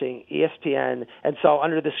watching ESPN and saw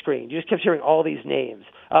under the screen, you just kept hearing all these names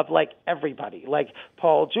of everybody, like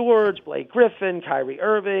Paul George, Blake Griffin, Kyrie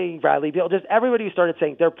Irving, Bradley Beal, just everybody who started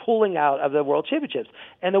saying they're pulling out of the World Championships.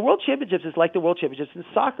 And the World Championships is like the World Championships in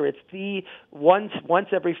soccer. It's the once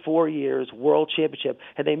every 4 years World Championship,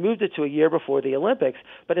 and they moved it to a year before the Olympics.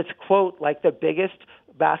 But it's, quote, like the biggest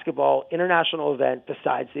basketball international event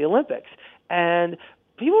besides the Olympics. And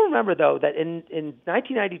people remember, though, that in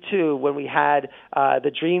 1992, when we had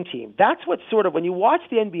the Dream Team, that's what sort of, when you watch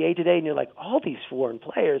the NBA today and you're like, all these foreign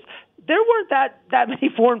players, there weren't that many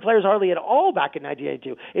foreign players hardly at all back in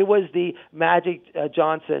 1992. It was the Magic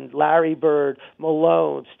Johnson, Larry Bird,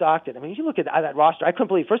 Malone, Stockton. I mean, you look at that roster, I couldn't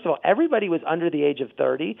believe, first of all, everybody was under the age of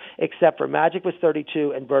 30, except for Magic was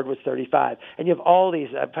 32 and Bird was 35. And you have all these,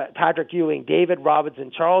 Patrick Ewing, David Robinson,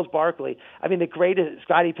 Charles Barkley, I mean, the greatest,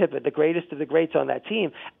 Scottie Pippen, the greatest of the greats on that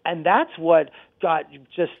team. And that's what got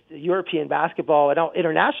just European basketball and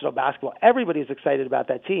international basketball. Everybody's excited about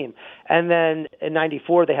that team. And then in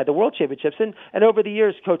 '94, they had the World Championships. And over the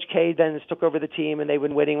years, Coach K then took over the team, and they've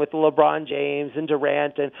been winning with LeBron James and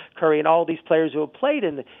Durant and Curry and all these players who have played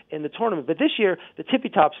in the tournament. But this year, the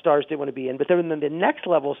tippy-top stars didn't want to be in, but then the next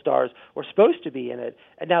level stars were supposed to be in it.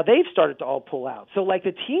 And now they've started to all pull out. So, like,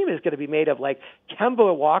 the team is going to be made of, like,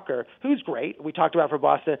 Kemba Walker, who's great. We talked about for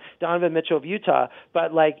Boston, Donovan Mitchell of Utah.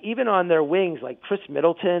 But, like, even on their wings, like Chris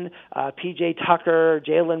Middleton, P.J. Tucker,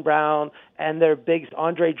 Jaylen Brown, and their bigs,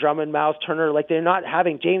 Andre Drummond, Miles Turner, like, they're not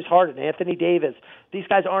having James Harden, Anthony Davis. These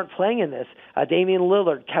guys aren't playing in this. Damian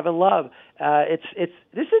Lillard, Kevin Love. This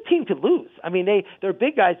is a team could lose. I mean, their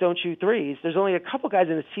big guys don't shoot threes. There's only a couple guys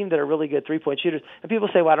in this team that are really good three-point shooters. And people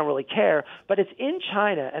say, well, I don't really care. But it's in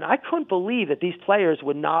China, and I couldn't believe that these players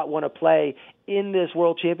would not want to play in this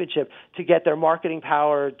World Championship to get their marketing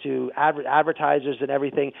power to advertisers and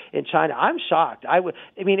everything in China. I'm shocked. I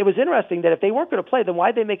mean, it was interesting that if they weren't going to play, then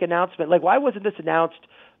why'd they make an announcement? Like, why wasn't this announced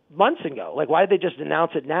months ago? Like, why did they just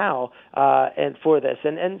announce it now and for this?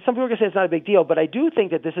 And some people are going to say it's not a big deal, but I do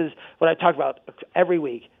think that this is what I talk about every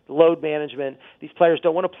week, load management. These players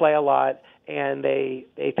don't want to play a lot, and they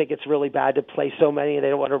think it's really bad to play so many, and they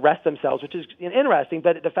don't want to rest themselves, which is interesting.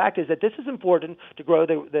 But the fact is that this is important to grow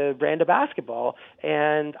the brand of basketball,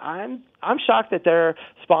 and I'm shocked that their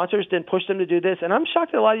sponsors didn't push them to do this, and I'm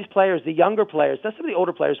shocked that a lot of these players, the younger players, not some of the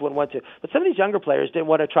older players wouldn't want to, but some of these younger players didn't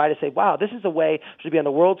want to try to say, wow, this is a way to be on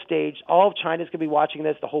the world stage. All of China's going to be watching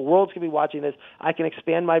this. The whole world's going to be watching this. I can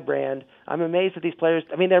expand my brand. I'm amazed that these players,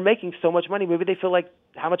 I mean, they're making so much money. Maybe they feel like,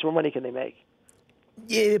 how much more money can they make?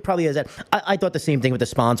 Yeah, it probably is that. I thought the same thing with the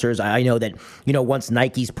sponsors. I know that, once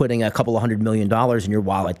Nike's putting a couple of $100 million in your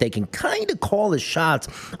wallet, they can kind of call the shots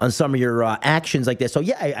on some of your actions like this. So,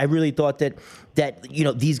 yeah, I really thought that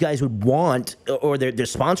these guys would want, or their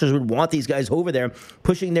sponsors would want these guys over there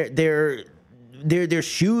pushing their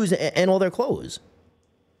shoes and all their clothes.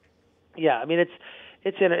 Yeah, I mean,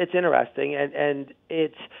 it's interesting, and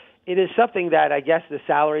it is something that I guess the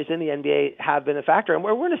salaries in the NBA have been a factor, and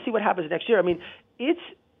we're going to see what happens next year. I mean, it's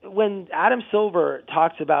when Adam Silver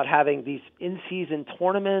talks about having these in-season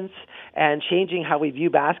tournaments and changing how we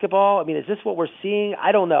view basketball. I mean, is this what we're seeing?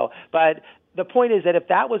 I don't know, but the point is that if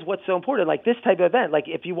that was what's so important, like this type of event, like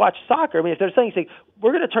if you watch soccer, I mean, if they're saying,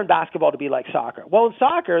 we're going to turn basketball to be like soccer. Well, in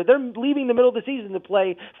soccer, they're leaving the middle of the season to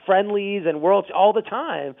play friendlies and worlds all the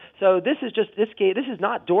time. So this is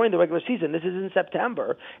not during the regular season. This is in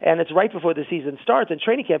September, and it's right before the season starts in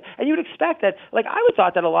training camp. And you would expect that, like I would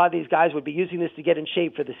thought that a lot of these guys would be using this to get in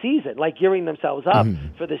shape for the season, like gearing themselves up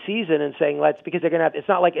for the season and saying, because they're going to have, it's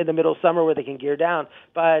not like in the middle of summer where they can gear down,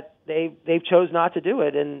 but they've chose not to do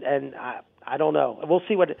it. And I don't know.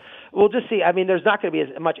 We'll just see. I mean, there's not going to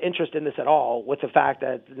be as much interest in this at all with the fact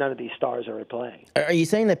that none of these stars are playing. Are you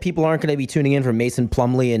saying that people aren't going to be tuning in for Mason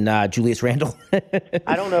Plumlee and Julius Randle?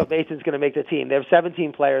 I don't know if Mason's going to make the team. They have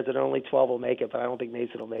 17 players and only 12 will make it, but I don't think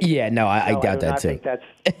Mason will make it. Yeah, no, I doubt that too. I think that's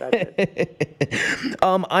it.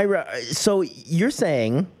 Ira, so you're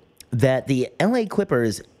saying that the LA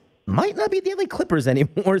Clippers might not be the LA Clippers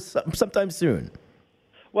anymore sometime soon.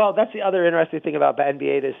 Well, that's the other interesting thing about the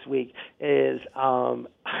NBA this week is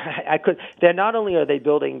they're not only are they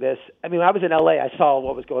building this. I mean, when I was in LA, I saw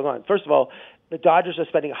what was going on. First of all, the Dodgers are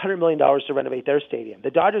spending $100 million to renovate their stadium.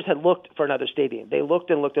 The Dodgers had looked for another stadium. They looked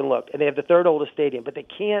and looked and looked, and they have the third oldest stadium, but they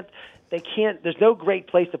can't, there's no great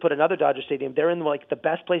place to put another Dodger stadium. They're in like the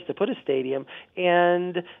best place to put a stadium,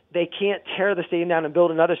 and they can't tear the stadium down and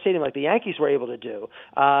build another stadium like the Yankees were able to do.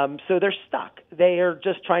 So they're stuck. They are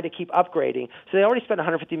just trying to keep upgrading. So they already spent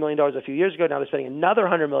 $150 million a few years ago. Now they're spending another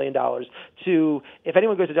 $100 million to, if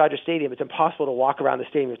anyone goes to Dodger Stadium, it's impossible to walk around the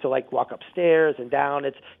stadium. You have to like walk upstairs and down.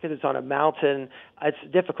 It's because it's on a mountain. It's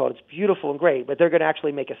difficult. It's beautiful and great, but they're going to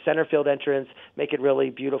actually make a center field entrance, make it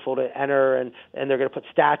really beautiful to enter, and they're going to put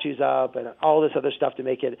statues up and all this other stuff to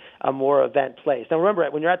make it a more event place. Now remember,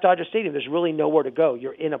 when you're at Dodger Stadium, there's really nowhere to go.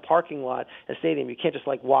 You're in a parking lot, a stadium. You can't just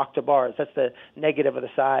like walk to bars. That's the negative of the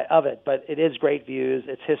side of it, but it is great views.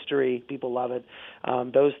 It's history. People love it.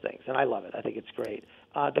 Those things, and I love it. I think it's great.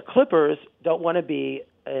 The Clippers don't want to be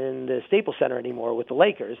in the Staples Center anymore with the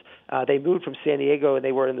Lakers. They moved from San Diego and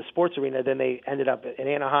they were in the sports arena. Then they ended up in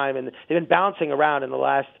Anaheim, and they've been bouncing around in the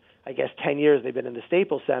last I guess 10 years they've been in the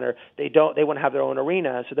Staples Center. They want to have their own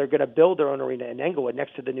arena, so they're going to build their own arena in Englewood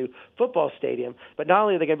next to the new football stadium. But not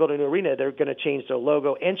only are they going to build a new arena, they're going to change their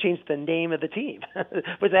logo and change the name of the team.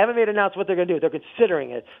 But they haven't made an announcement what they're going to do. They're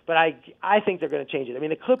considering it, but I think they're going to change it. I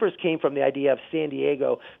mean, the Clippers came from the idea of San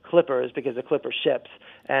Diego Clippers because the Clipper ships,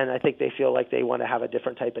 and I think they feel like they want to have a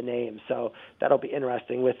different type of name. So that'll be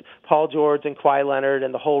interesting with Paul George and Kawhi Leonard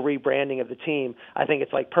and the whole rebranding of the team. I think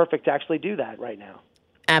it's like perfect to actually do that right now.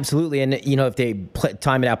 Absolutely, and if they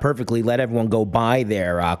time it out perfectly, let everyone go buy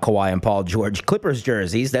their Kawhi and Paul George Clippers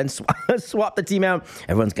jerseys, then swap the team out.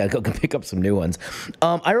 Everyone's got to go pick up some new ones.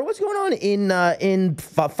 Ira, what's going on in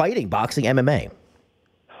fighting, boxing, MMA?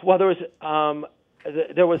 Well,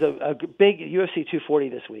 there was a big UFC 240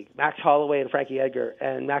 this week. Max Holloway and Frankie Edgar,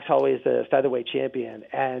 and Max Holloway is the featherweight champion,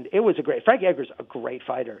 and it was Frankie Edgar's a great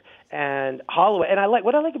fighter, and Holloway, and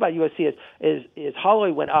what I like about UFC is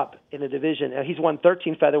Holloway went up in a division, and he's won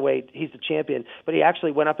 13 featherweight, he's the champion, but he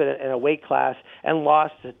actually went up in a weight class and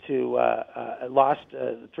lost 3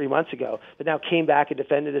 months ago, but now came back and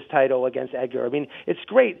defended his title against Edgar. I mean, it's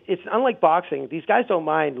great. It's unlike boxing. These guys don't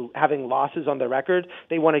mind having losses on their record.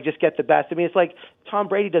 They want to just get the best. I mean, it's like Tom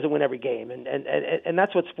Brady doesn't win every game, and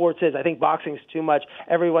that's what sports is. I think boxing is too much.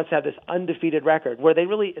 Everyone wants to have this undefeated record where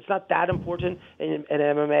it's not that important in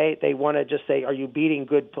MMA. They want to just say, are you beating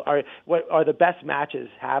what are the best matches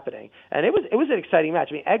happening? And it was an exciting match.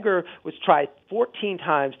 I mean, Edgar was tried 14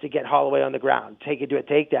 times to get Holloway on the ground, do a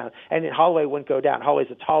takedown, and Holloway wouldn't go down.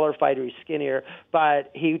 Holloway's a taller fighter, he's skinnier,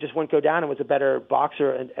 but he just wouldn't go down and was a better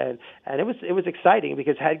boxer, and it was exciting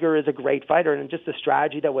because Edgar is a great fighter, and just the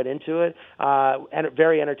strategy that went into it, and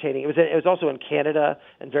very entertaining. It was also in Canada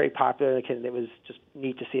and very popular in Canada. It was just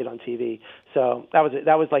neat to see it on TV. So that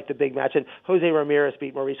was like the big match. And Jose Ramirez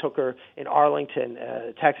beat Maurice Hooker in Arlington,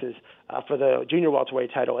 Texas, for the junior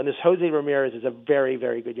welterweight title. And this Jose Ramirez is a very,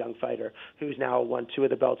 very good young fighter who's now won 2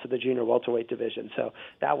 of the belts of the junior welterweight division. So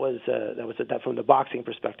that was from the boxing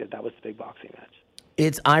perspective, that was the big boxing match.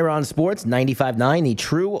 It's Ira on Sports, 95.9, the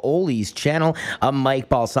True Oldies channel. I'm Mike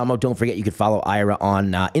Balsamo. Don't forget you can follow Ira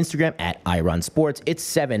on Instagram at Ira on Sports. It's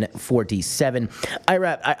 7:47.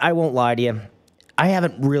 Ira, I won't lie to you. I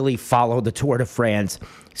haven't really followed the Tour de France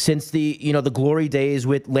since the glory days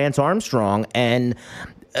with Lance Armstrong, and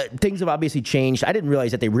things have obviously changed. I didn't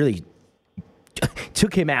realize that they really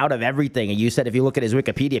took him out of everything. And you said if you look at his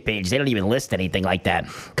Wikipedia page, they don't even list anything like that.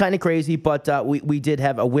 Kind of crazy, but we did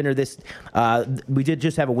have a winner we did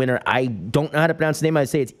just have a winner. I don't know how to pronounce the name. I'd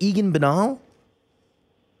say it's Egan Bernal.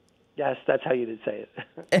 Yes, that's how you did say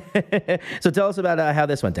it. So tell us about how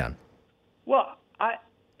this went down. Well,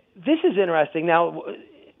 this is interesting. Now,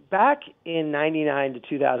 back in 99 to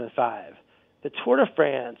 2005, the Tour de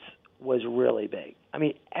France was really big. I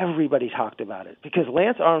mean, everybody talked about it because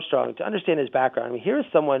Lance Armstrong, to understand his background, I mean, here's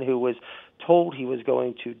someone who was told he was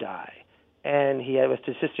going to die, and he had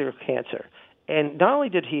testicular cancer. And not only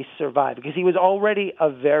did he survive, because he was already a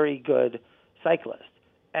very good cyclist,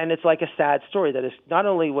 and it's like a sad story that not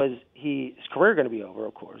only was his career going to be over,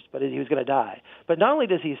 of course, but he was going to die. But not only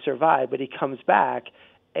does he survive, but he comes back,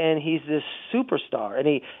 and he's this superstar,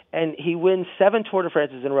 and he wins 7 Tour de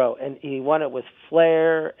France's in a row, and he won it with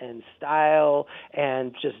flair and style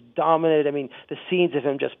and just dominated. I mean, the scenes of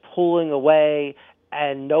him just pulling away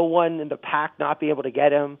and no one in the pack not being able to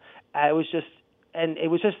get him. It was just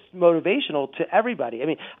motivational to everybody. I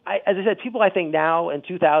mean, as I said, people I think now in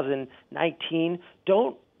 2019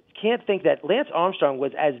 can't think that Lance Armstrong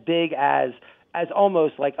was as big as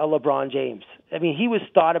almost like a LeBron James. I mean, he was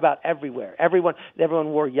thought about everywhere. Everyone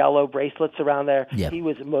wore yellow bracelets around there. Yep. He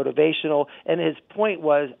was motivational. And his point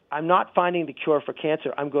was, I'm not finding the cure for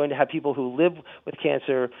cancer. I'm going to have people who live with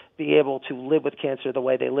cancer be able to live with cancer the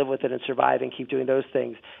way they live with it and survive and keep doing those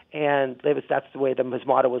things. And that's the way his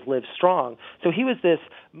motto was, live strong. So he was this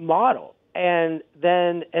model. And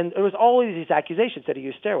there was always these accusations that he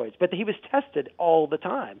used steroids, but he was tested all the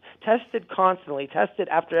time, tested constantly, tested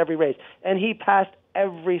after every race, and he passed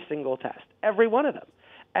every single test, every one of them.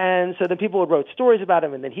 And so then people wrote stories about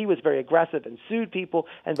him, and then he was very aggressive and sued people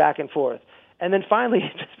and back and forth. And then finally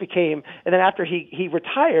it just became, and then after he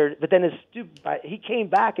retired, but then he came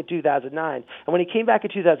back in 2009. And when he came back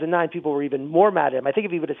in 2009, people were even more mad at him. I think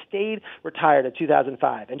if he would have stayed retired in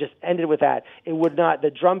 2005 and just ended with that,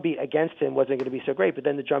 the drumbeat against him wasn't going to be so great. But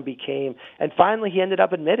then the drumbeat came, and finally he ended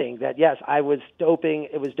up admitting that, yes, I was doping,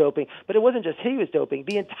 it was doping. But it wasn't just he was doping.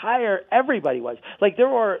 Everybody was. Like there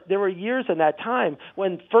were years in that time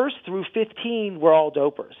when 1st through 15 were all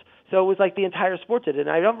dopers. So it was like the entire sport did it. And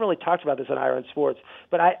I don't really talk about this on Iron Sports,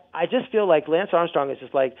 but I just feel like Lance Armstrong is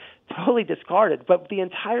just like totally discarded. But the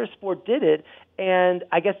entire sport did it. And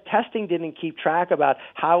I guess testing didn't keep track about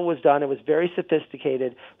how it was done. It was very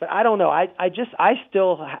sophisticated, but I don't know. I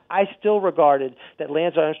still regarded that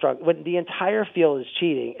Lance Armstrong, when the entire field is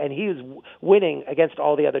cheating and he was winning against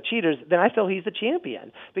all the other cheaters, then I feel he's the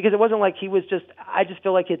champion, because it wasn't like he was just. I just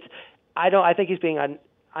feel like I think he's being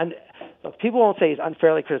look, people won't say he's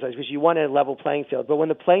unfairly criticized because you want a level playing field. But when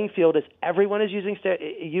the playing field is everyone is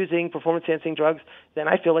using performance-enhancing drugs, then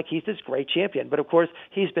I feel like he's this great champion. But, of course,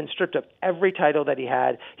 he's been stripped of every title that he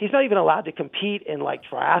had. He's not even allowed to compete in, like,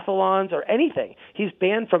 triathlons or anything. He's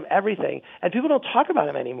banned from everything. And people don't talk about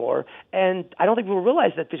him anymore. And I don't think people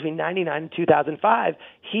realize that between 1999 and 2005,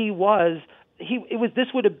 we would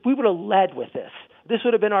have led with this. This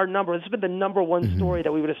would have been our number. This would have been the number one story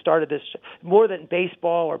that we would have started this, more than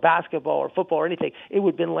baseball or basketball or football or anything. It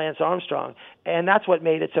would have been Lance Armstrong. And that's what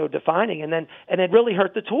made it so defining. And it really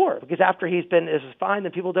hurt the Tour, because after this is fine,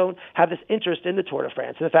 then people don't have this interest in the Tour de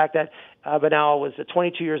France. And the fact that Bernal was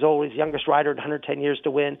 22 years old, he's the youngest rider in 110 years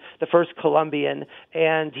to win, the first Colombian,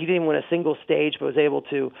 and he didn't win a single stage, but was able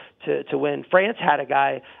to win. France had a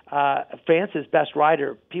guy, France's best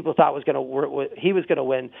rider, people thought he was going to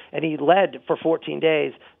win, and he led for 14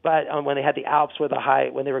 days. But when they had the Alps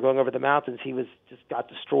when they were going over the mountains, he just got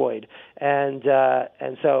destroyed, and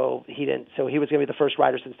so he didn't. So he was going to be the first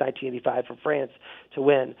rider since 1985 for France to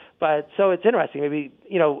win. But so it's interesting. Maybe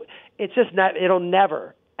it's just not. It'll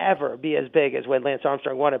never ever be as big as when Lance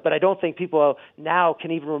Armstrong won it. But I don't think people now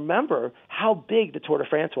can even remember how big the Tour de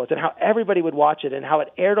France was and how everybody would watch it and how it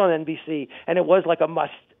aired on NBC, and it was like a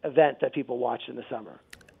must event that people watched in the summer.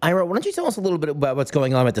 Ira, why don't you tell us a little bit about what's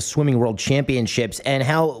going on at the Swimming World Championships and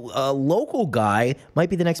how a local guy might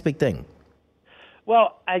be the next big thing?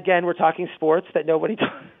 Well, again, we're talking sports that nobody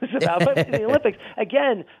talks about. But in the Olympics,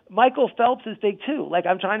 again, Michael Phelps is big too. Like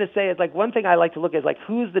I'm trying to say, it's like one thing I like to look at is like,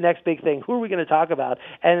 who's the next big thing? Who are we going to talk about?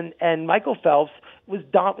 And Michael Phelps was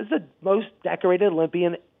the most decorated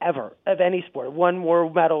Olympian ever of any sport. Won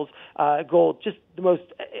more medals, gold, just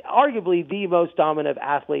arguably the most dominant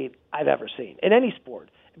athlete I've ever seen in any sport.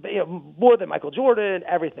 More than Michael Jordan,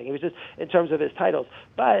 everything. It was just in terms of his titles.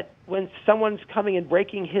 But when someone's coming and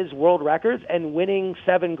breaking his world records and winning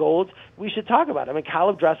 7 golds, we should talk about him. And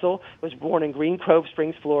Caleb Dressel was born in Green Cove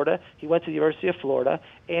Springs, Florida. He went to the University of Florida,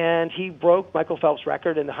 and he broke Michael Phelps'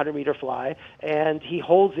 record in the 100-meter fly. And he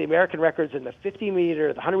holds the American records in the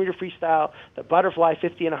 50-meter, the 100-meter freestyle, the butterfly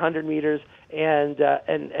 50 and 100 meters, and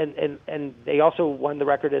they also won the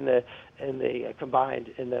record in the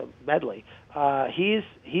combined in the medley.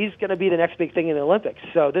 He's going to be the next big thing in the Olympics.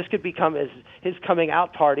 So this could become his coming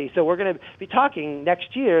out party. So we're going to be talking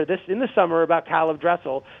next year, in the summer, about Caleb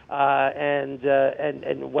Dressel and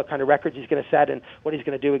what kind of records he's going to set and what he's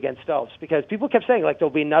going to do against Phelps. Because people kept saying like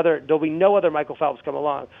there'll be no other Michael Phelps come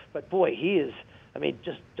along, but boy, he is. I mean,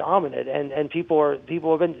 just dominant, and people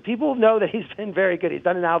know that he's been very good. He's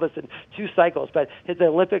done this in 2 cycles, but the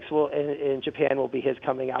Olympics in Japan will be his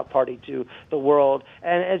coming out party to the world.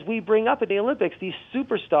 And as we bring up in the Olympics, these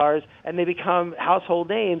superstars, and they become household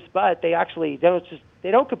names, but they actually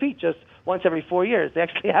don't compete just once every 4 years. They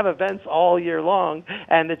actually have events all year long,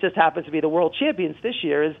 and it just happens to be the World Champions this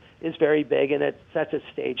year is very big, and it sets a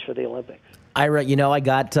stage for the Olympics. Ira, I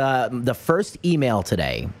got the first email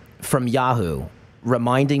today from Yahoo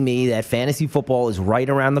reminding me that fantasy football is right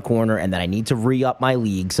around the corner and that I need to re-up my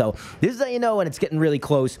league. So this is how you know when it's getting really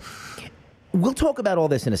close. We'll talk about all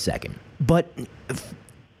this in a second. But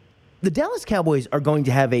the Dallas Cowboys are going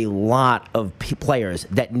to have a lot of players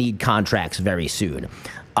that need contracts very soon.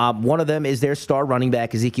 One of them is their star running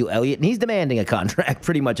back, Ezekiel Elliott, and he's demanding a contract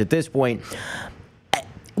pretty much at this point.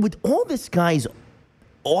 With all this guy's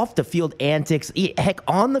off-the-field antics, heck,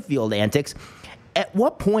 on-the-field antics, at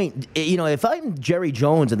what point, if I'm Jerry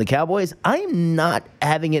Jones and the Cowboys, I'm not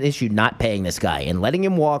having an issue not paying this guy and letting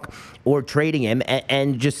him walk or trading him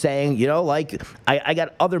and just saying, I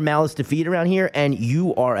got other mouths to feed around here, and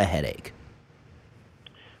you are a headache.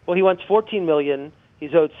 Well, he wants $14 million.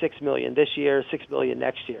 He's owed $6 million this year, $6 million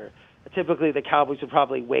next year. Typically, the Cowboys would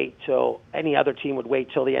probably wait till any other team would wait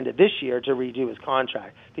till the end of this year to redo his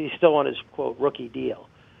contract. He's still on his, quote, rookie deal.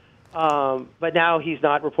 But now he's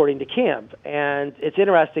not reporting to camp. And it's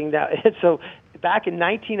interesting that so back in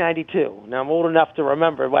 1992, now I'm old enough to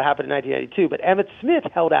remember what happened in 1992, but Emmitt Smith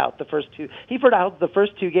held out the first 2. He held out the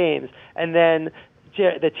first 2 games, and then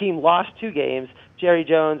the team lost 2 games. Jerry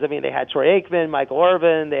Jones. I mean, they had Troy Aikman, Michael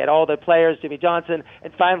Irvin, they had all the players, Jimmy Johnson,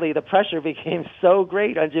 and finally the pressure became so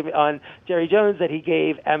great on Jerry Jones that he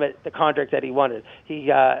gave Emmett the contract that he wanted.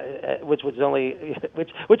 Which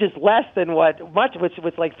is less than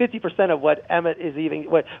which like 50% of what Emmett is even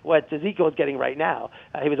what Ezekiel is getting right now.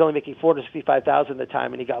 He was only making $465,000 at the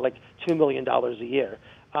time, and he got like $2 million a year.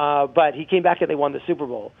 But he came back and they won the Super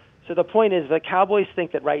Bowl. So the point is, the Cowboys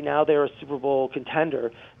think that right now they're a Super Bowl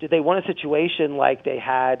contender. Do they want a situation like they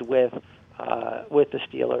had with the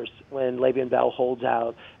Steelers when Le'Veon Bell holds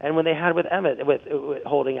out, and when they had with Emmett with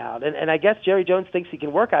holding out? And I guess Jerry Jones thinks he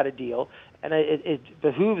can work out a deal, and it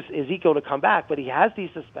behooves Ezekiel to come back, but he has these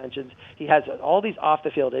suspensions. He has all these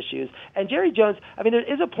off-the-field issues. And Jerry Jones, I mean,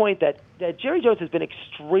 there is a point that Jerry Jones has been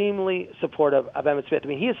extremely supportive of Emmitt Smith. I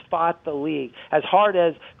mean, he has fought the league. As hard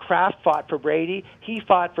as Kraft fought for Brady, he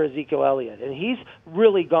fought for Ezekiel Elliott, and he's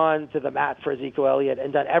really gone to the mat for Ezekiel Elliott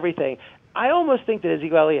and done everything. I almost think that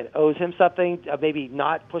Ezekiel Elliott owes him something, maybe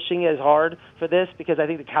not pushing as hard for this, because I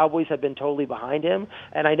think the Cowboys have been totally behind him.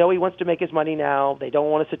 And I know he wants to make his money now. They don't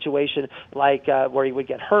want a situation like where he would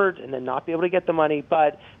get hurt and then not be able to get the money.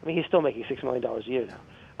 But, I mean, he's still making $6 million a year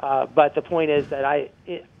now. But the point is that I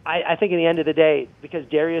think in the end of the day, because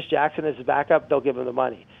Darius Jackson is his backup, they'll give him the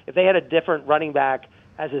money. If they had a different running back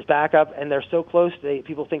as his backup, and they're so close,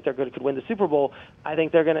 people think could win the Super Bowl. I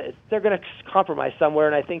think they're gonna compromise somewhere,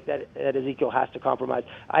 and I think that Ezekiel has to compromise.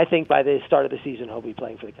 I think by the start of the season he'll be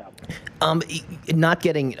playing for the Cowboys. Not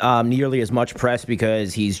getting nearly as much press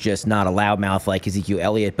because he's just not a loudmouth like Ezekiel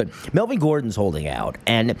Elliott, but Melvin Gordon's holding out,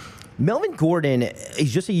 and Melvin Gordon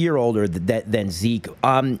is just a year older than Zeke.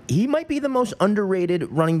 He might be the most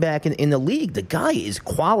underrated running back in the league. The guy is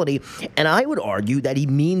quality, and I would argue that he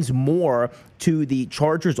means more to the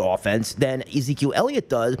Chargers offense than Ezekiel Elliott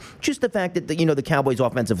does. Just the fact that the Cowboys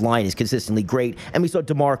offensive line is consistently great, and we saw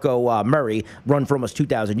DeMarco Murray run for almost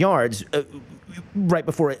 2,000 yards right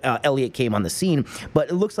before Elliott came on the scene. But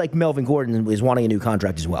it looks like Melvin Gordon is wanting a new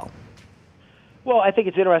contract as well. Well, I think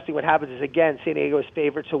it's interesting what happens is, again, San Diego is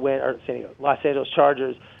favored to win, or Los Angeles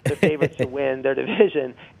Chargers, they're favorites to win their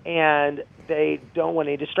division, and they don't want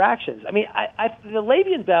any distractions. I mean, the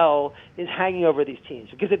Le'Veon Bell is hanging over these teams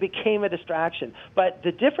because it became a distraction. But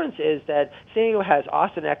the difference is that San Diego has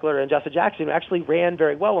Austin Eckler and Justin Jackson, who actually ran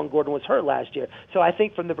very well when Gordon was hurt last year. So I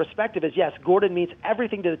think from the perspective is, yes, Gordon means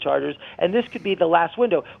everything to the Chargers, and this could be the last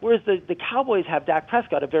window. Whereas the Cowboys have Dak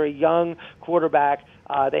Prescott, a very young quarterback.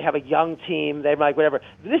 They have a young team. They're like, whatever.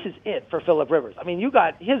 This is it for Phillip Rivers. I mean,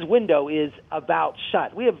 his window is about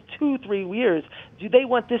shut. We have 2-3 years. Do they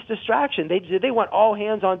want this distraction? Do they want all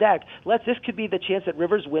hands on deck? This could be the chance that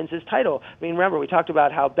Rivers wins his title. I mean, remember, we talked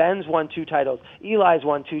about how Ben's won 2 titles. Eli's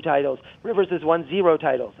won 2 titles. Rivers has won 0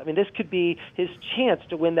 titles. I mean, this could be his chance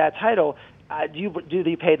to win that title. Do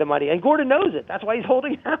they pay the money? And Gordon knows it. That's why he's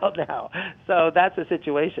holding out now. So that's the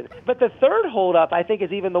situation. But the third holdup, I think,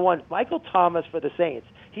 is even the one. Michael Thomas for the Saints.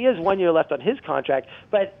 He has 1 year left on his contract,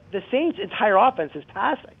 but the Saints' entire offense is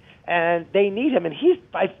passing, and they need him, and he's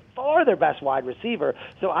by far their best wide receiver.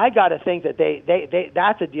 So I got to think that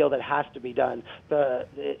that's a deal that has to be done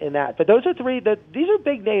in that. But those are these are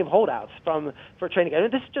big name holdouts for training camp. I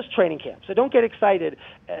mean, this is just training camp, so don't get excited.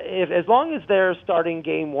 As long as they're starting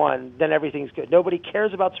game 1, then everything's good. Nobody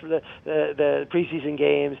cares about the preseason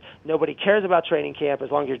games. Nobody cares about training camp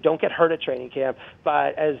as long as you don't get hurt at training camp.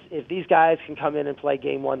 But if these guys can come in and play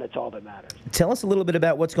game 1, that's all that matters. Tell us a little bit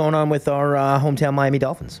about what's going on with our hometown Miami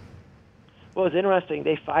Dolphins. Well, it's interesting.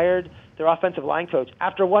 They fired their offensive line coach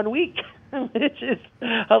after 1 week, which is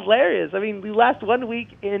hilarious. I mean, we last 1 week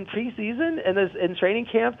in preseason and in training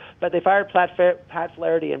camp, but they fired Pat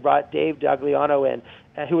Flaherty and brought Dave Dagliano in,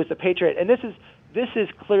 who was the Patriot. And this is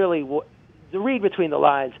clearly the read between the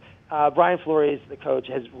lines. Brian Flores, the coach,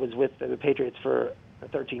 was with the Patriots for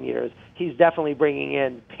 13 years. He's definitely bringing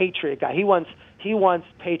in Patriot guys. He wants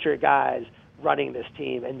Patriot guys running this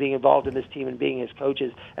team and being involved in this team and being his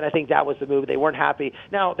coaches, and I think that was the move. They weren't happy.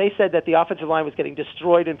 Now, they said that the offensive line was getting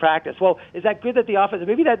destroyed in practice. Well, is that good that the offense,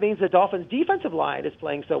 maybe that means the Dolphins' defensive line is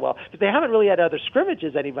playing so well, because they haven't really had other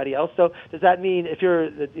scrimmages anybody else, so does that mean if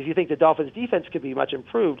you think the Dolphins' defense could be much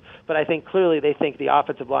improved? But I think clearly they think the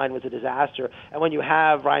offensive line was a disaster, and when you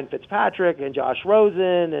have Ryan Fitzpatrick and Josh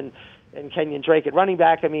Rosen and Kenyon Drake at running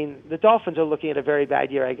back, I mean, the Dolphins are looking at a very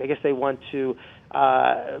bad year. I guess they want to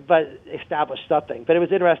establish something. But it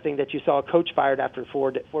was interesting that you saw a coach fired after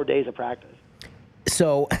 4 days of practice.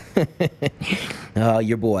 So,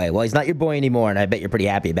 your boy. Well, he's not your boy anymore, and I bet you're pretty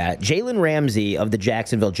happy about it. Jalen Ramsey of the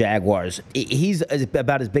Jacksonville Jaguars, he's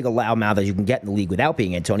about as big a loudmouth as you can get in the league without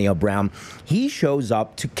being Antonio Brown. He shows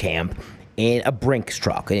up to camp in a Brinks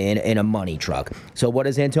truck, in a money truck. So what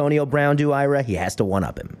does Antonio Brown do, Ira? He has to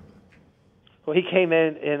one-up him. Well, he came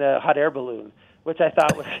in a hot air balloon, which I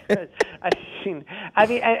thought was.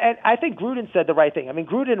 I think Gruden said the right thing. I mean,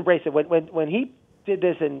 Gruden embraced it when he did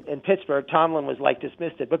this in Pittsburgh. Tomlin was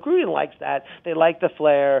dismissed it, but Gruden likes that. They like the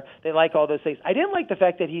flair. They like all those things. I didn't like the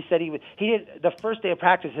fact that he said he did the first day of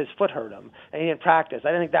practice his foot hurt him and he didn't practice. I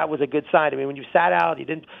didn't think that was a good sign. I mean, when you sat out, you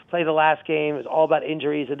didn't play the last game. It was all about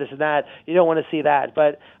injuries and this and that. You don't want to see that.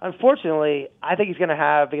 But unfortunately, I think he's going to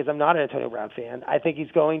have, because I'm not an Antonio Brown fan, I think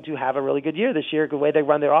he's going to have a really good year this year, the way they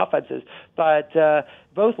run their offenses. But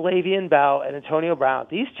both Le'Veon Bell and Antonio Brown,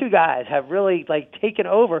 these two guys have really taken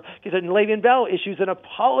over, because Le'Veon Bell issues an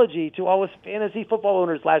apology to all his fantasy football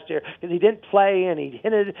owners last year because he didn't play and he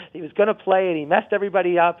hinted he was going to play and he messed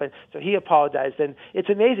everybody up, and so he apologized. And it's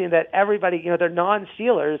amazing that everybody, they're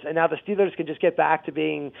non-Steelers, and now the Steelers can just get back to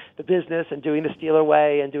being the business and doing the Steeler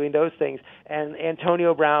way and doing those things. And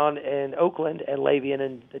Antonio Brown in Oakland and Le'Veon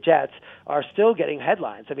and the Jets are still getting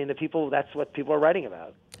headlines. I mean, that's what people are writing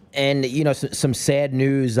about. And, some sad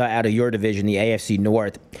news out of your division, the AFC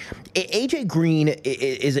North. A.J. Green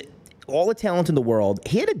is all the talent in the world.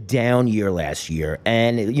 He had a down year last year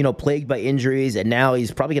and, plagued by injuries, and now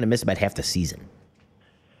he's probably going to miss about half the season.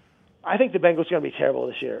 I think the Bengals are going to be terrible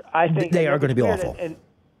this year. I think they are going to be awful. And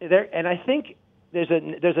I think there's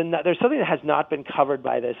something that has not been covered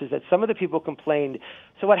by this, is that some of the people complained.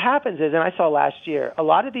 So what happens is, and I saw last year, a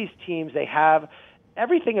lot of these teams, they have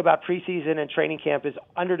everything about preseason and training camp is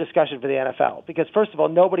under discussion for the NFL, because, first of all,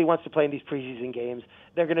 nobody wants to play in these preseason games.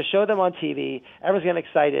 They're going to show them on TV. Everyone's going to get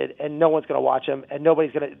excited, and no one's going to watch them, and none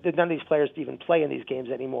of these players even play in these games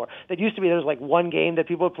anymore. It used to be there was one game that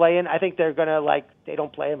people would play in. I think they're going to they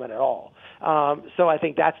don't play them at all. So I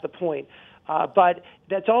think that's the point. But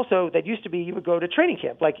that used to be you would go to training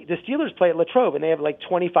camp. The Steelers play at Latrobe, and they have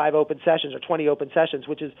 25 open sessions or 20 open sessions,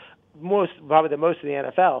 which is probably the most in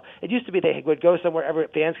the NFL. It used to be they would go somewhere,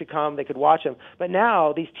 fans could come, they could watch them. But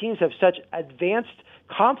now these teams have such advanced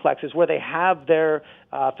complexes where they have their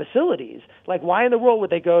facilities. Why in the world would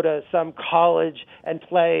they go to some college and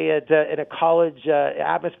play in a college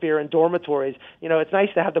atmosphere and dormitories? It's nice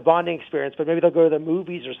to have the bonding experience, but maybe they'll go to the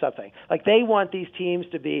movies or something. They want these teams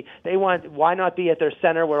to be. Why not be at their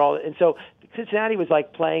center where all? And so Cincinnati was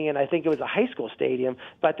playing in, I think it was a high school stadium,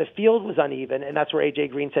 but the field was uneven, and that's where A.J.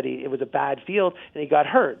 Green said it was a bad field, and he got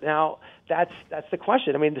hurt. Now, that's the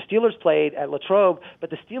question. I mean, the Steelers played at Latrobe, but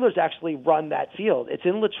the Steelers actually run that field. It's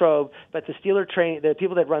in Latrobe, but the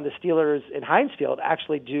people that run the Steelers in Heinz Field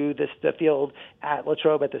actually do the field at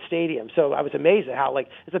Latrobe at the stadium. So I was amazed at how it's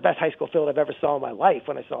the best high school field I've ever saw in my life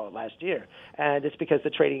when I saw it last year, and it's because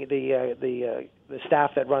the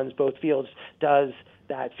staff that runs both fields does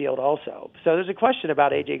that field also. So there's a question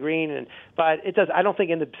about A.J. Green, but it does. I don't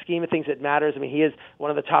think in the scheme of things it matters. I mean, he is one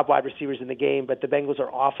of the top wide receivers in the game, but the Bengals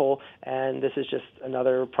are awful, and this is just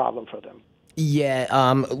another problem for them. Yeah,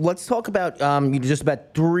 let's talk about just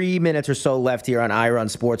about 3 minutes or so left here on Ira on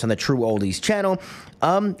Sports on the True Oldies channel.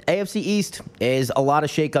 AFC East is a lot of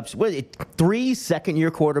shakeups. 3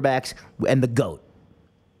 second-year quarterbacks and the GOAT.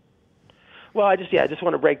 Well, I just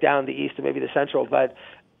want to break down the East and maybe the Central, but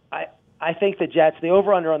I think the Jets, the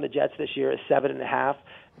over-under on the Jets this year is 7.5.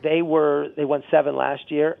 They won 7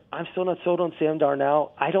 last year. I'm still not sold on Sam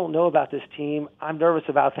Darnold. I don't know about this team. I'm nervous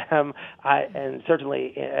about them. And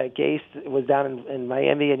certainly Gase was down in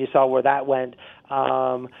Miami, and you saw where that went.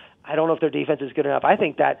 I don't know if their defense is good enough. I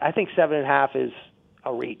think 7.5 is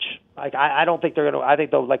a reach. I don't think they're going to. I think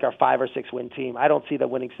they'll a 5 or 6 win team. I don't see them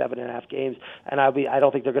winning 7.5 games, and I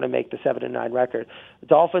don't think they're going to make the 7-9 record. The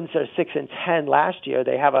Dolphins are 6-10 last year.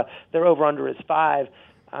 Their over under is 5.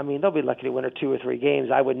 I mean, they'll be lucky to win 2 or 3 games.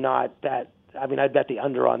 I would not bet. I mean, I'd bet the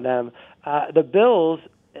under on them. The Bills.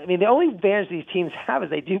 I mean, the only advantage these teams have is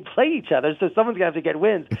they do play each other, so someone's going to have to get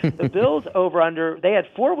wins. The Bills over under. They had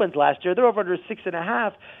 4 wins last year. Their over under is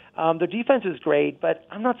 6.5. Their defense is great, but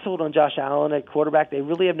I'm not sold on Josh Allen at quarterback. They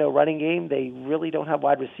really have no running game. They really don't have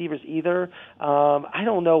wide receivers either. I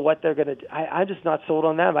don't know what they're going to. I'm just not sold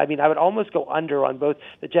on them. I mean, I would almost go under on both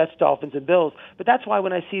the Jets, Dolphins, and Bills. But that's why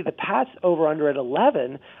when I see the Pats over under at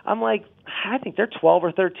 11, I'm like, I think they're 12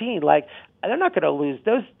 or 13. They're not going to lose.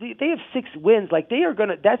 They have 6 wins. They are going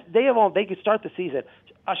to. They could start the season.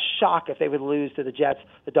 A shock if they would lose to the Jets,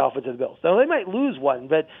 the Dolphins, and the Bills. So they might lose one,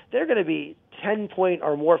 but they're going to be 10-point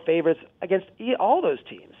or more favorites against all those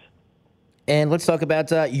teams. And let's talk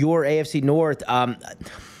about your AFC North. A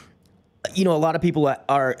lot of people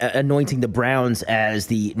are anointing the Browns as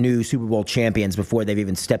the new Super Bowl champions before they've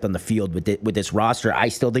even stepped on the field with this roster. I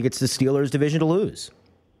still think it's the Steelers' division to lose.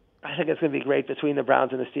 I think it's going to be great between the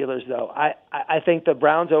Browns and the Steelers, though. I think the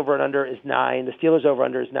Browns over and under is 9. The Steelers over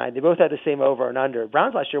under is 9. They both had the same over and under.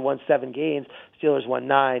 Browns last year won 7 games. Steelers won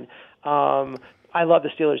 9. I love the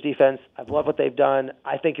Steelers' defense. I love what they've done.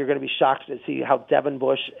 I think you're going to be shocked to see how Devin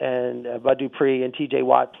Bush and Bud Dupree and T.J.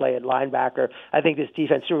 Watt play at linebacker. I think this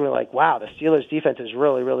defense, you're going to be like, wow, the Steelers' defense is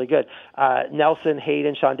really, really good. Nelson,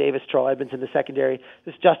 Hayden, Sean Davis, Terrell Edmonds in the secondary.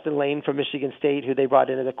 This Justin Lane from Michigan State, who they brought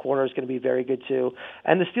into the corner, is going to be very good too.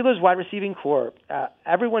 And the Steelers' wide receiving core,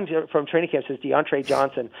 everyone from training camp says DeAndre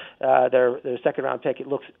Johnson, their second-round pick, it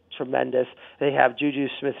looks tremendous. They have Juju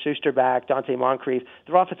Smith-Schuster back, Dante Moncrief.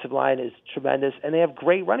 Their offensive line is tremendous. And they have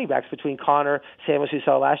great running backs between Connor Samuels, who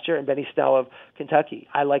saw last year, and Benny Snell of Kentucky.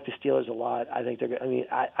 I like the Steelers a lot. I think they're. I mean,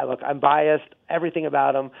 I'm biased. Everything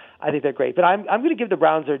about them, I think they're great. But I'm going to give the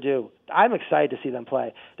Browns their due. I'm excited to see them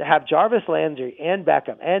play. To have Jarvis Landry and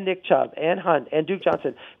Beckham and Nick Chubb and Hunt and Duke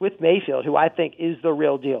Johnson with Mayfield, who I think is the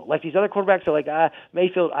real deal. Like these other quarterbacks are like,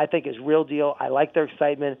 Mayfield I think is real deal. I like their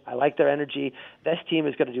excitement. I like their energy. This team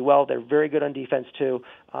is going to do well. They're very good on defense too.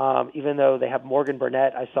 Even though they have Morgan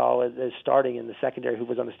Burnett, I saw as starting in the secondary, who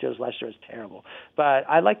was on the Steelers last year, is terrible. But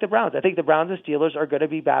I like the Browns. I think the Browns and Steelers are going to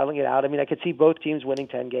be battling it out. I mean, I could see both teams winning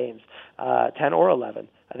 10 games, 10 or 11.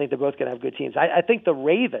 I think they're both going to have good teams. I think the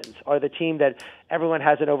Ravens are the team that everyone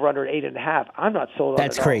has an over-under at 8.5. I'm not sold on it.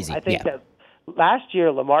 That's crazy. I think that last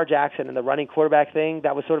year, Lamar Jackson and the running quarterback thing,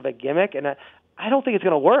 that was sort of a gimmick, and I don't think it's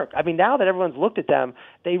going to work. I mean, now that everyone's looked at them,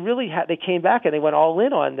 they really they came back and they went all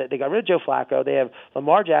in on that. They got rid of Joe Flacco. They have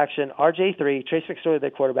Lamar Jackson, RJ3, Trace McSorley, their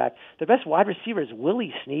quarterback. Their best wide receiver is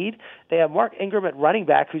Willie Snead. They have Mark Ingram at running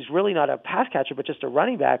back, who's really not a pass catcher, but just a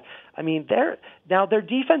running back. I mean, their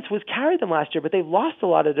defense was carried them last year, but they've lost a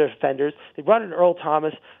lot of their defenders. They brought in Earl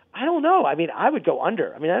Thomas. I don't know. I mean, I would go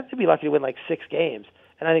under. I mean, I'd be lucky to win like 6 games.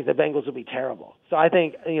 And I think the Bengals will be terrible. So I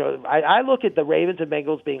think, I look at the Ravens and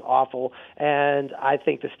Bengals being awful, and I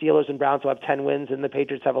think the Steelers and Browns will have 10 wins, and the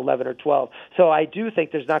Patriots have 11 or 12. So I do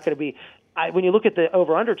think there's not going to be when you look at the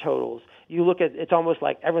over-under totals, you look at it's almost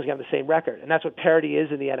like everyone's going to have the same record, and that's what parity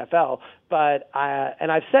is in the NFL. But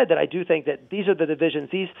I've said that I do think that these are the divisions,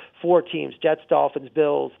 these 4 teams, Jets, Dolphins,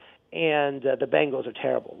 Bills, and the Bengals are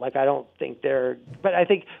terrible. Like, I don't think they're – but I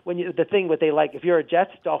think the thing what they like, if you're a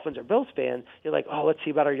Jets, Dolphins, or Bills fan, you're like, oh, let's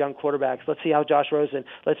see about our young quarterbacks. Let's see how Josh Rosen,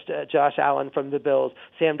 Josh Allen from the Bills,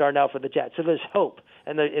 Sam Darnold for the Jets. So there's hope.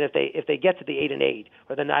 And if they get to the 8-8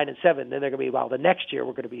 or the 9-7, then they're going to be, well, the next year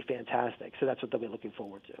we're going to be fantastic. So that's what they'll be looking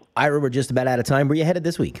forward to. Ira, we're just about out of time. Where are you headed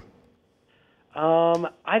this week?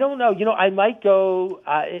 I don't know. I might go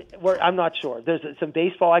where I'm not sure. There's some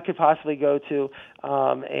baseball I could possibly go to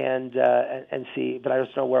and see, but I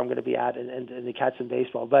just don't know where I'm going to be at and to catch some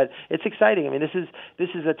baseball. But it's exciting. I mean, this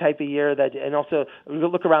is a type of year that, and also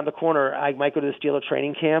look around the corner. I might go to the Steeler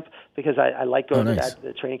training camp because I like going to that.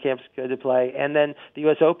 The training camp's good to play, and then the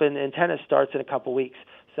U.S. Open in tennis starts in a couple weeks.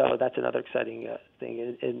 So that's another exciting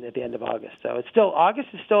thing at the end of August. So August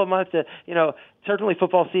is still a month to, certainly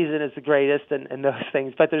football season is the greatest and those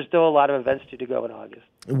things, but there's still a lot of events to go in August.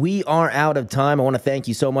 We are out of time. I want to thank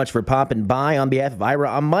you so much for popping by. On behalf of Ira,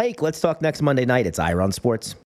 I'm Mike. Let's talk next Monday night. It's Ira on Sports.